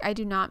what, like, I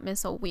do not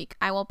miss a week.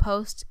 I will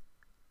post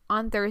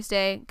on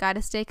Thursday.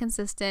 Gotta stay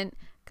consistent,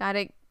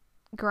 gotta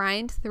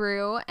grind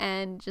through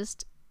and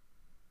just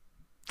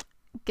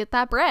get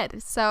that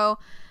bread. So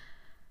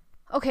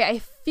okay, I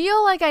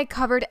feel like I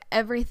covered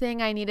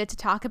everything I needed to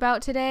talk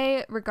about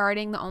today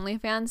regarding the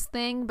OnlyFans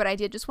thing, but I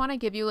did just want to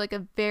give you like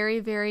a very,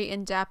 very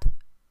in-depth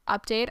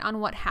update on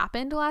what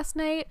happened last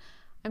night.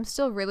 I'm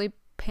still really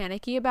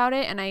panicky about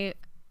it, and I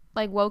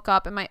like woke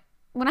up and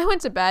when I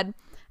went to bed,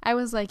 I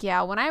was like,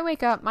 yeah, when I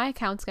wake up, my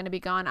account's going to be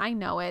gone. I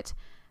know it.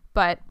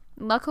 But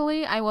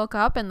luckily I woke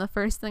up and the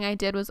first thing I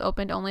did was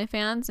opened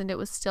OnlyFans, and it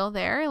was still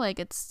there. Like,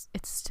 it's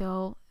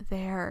still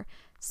there.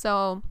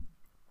 So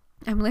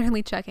I'm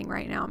literally checking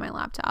right now on my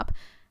laptop.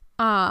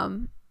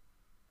 And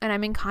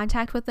I'm in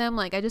contact with them.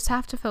 Like, I just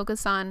have to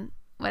focus on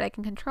what I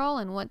can control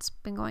and what's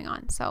been going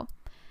on. So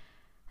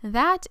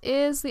that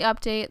is the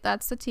update.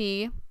 That's the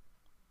tea.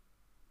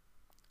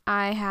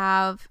 I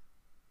have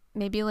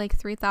maybe like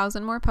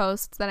 3,000 more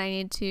posts that I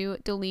need to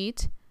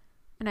delete,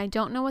 and I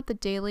don't know what the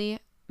daily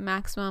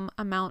maximum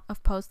amount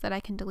of posts that I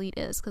can delete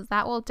is, because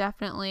that will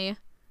definitely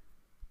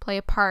play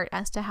a part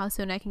as to how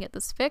soon I can get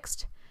this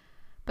fixed.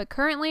 But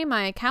currently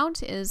my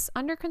account is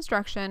under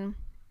construction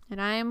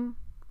and I'm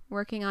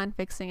working on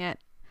fixing it.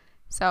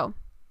 So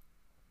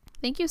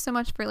thank you so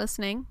much for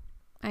listening.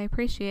 I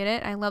appreciate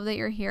it. I love that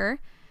you're here.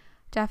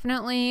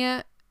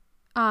 Definitely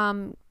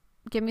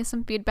give me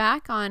some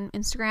feedback on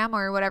Instagram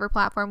or whatever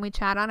platform we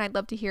chat on. I'd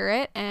love to hear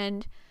it,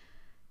 and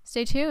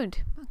stay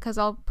tuned because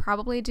I'll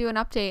probably do an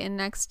update in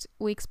next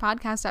week's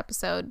podcast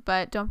episode.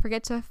 But don't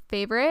forget to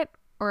favorite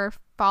or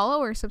follow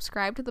or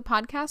subscribe to the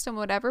podcast on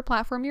whatever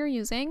platform you're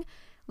using.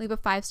 Leave a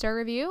 5-star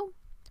review.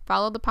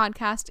 Follow the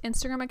podcast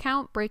Instagram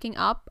account,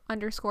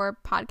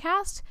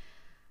 breakingup_podcast,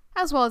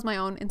 as well as my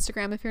own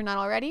Instagram if you're not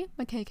already,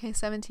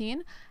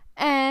 McKK17.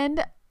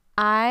 And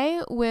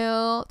I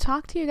will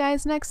talk to you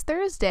guys next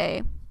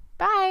Thursday.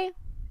 Bye.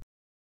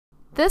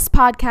 This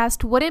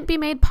podcast wouldn't be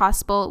made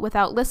possible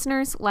without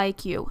listeners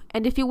like you.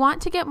 And if you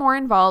want to get more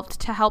involved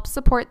to help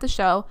support the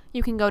show,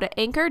 you can go to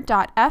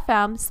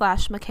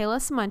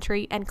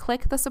anchor.fm/MichaelaSamuntry and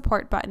click the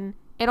support button.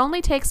 It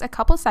only takes a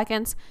couple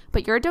seconds,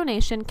 but your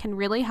donation can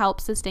really help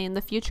sustain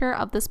the future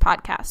of this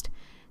podcast.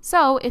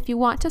 So if you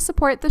want to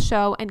support the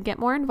show and get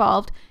more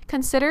involved,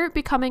 consider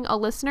becoming a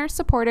listener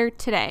supporter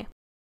today.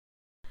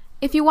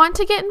 If you want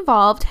to get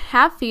involved,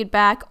 have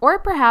feedback, or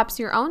perhaps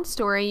your own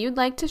story you'd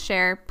like to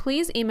share,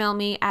 please email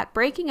me at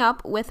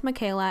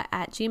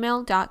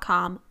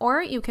breakingupwithmichaela@gmail.com,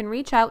 or you can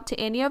reach out to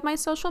any of my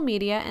social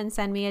media and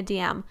send me a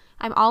DM.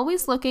 I'm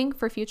always looking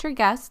for future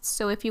guests,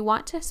 so if you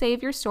want to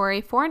save your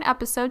story for an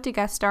episode to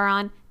guest star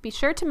on, be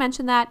sure to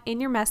mention that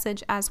in your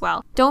message as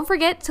well. Don't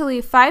forget to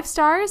leave 5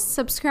 stars,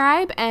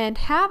 subscribe, and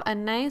have a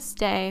nice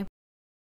day.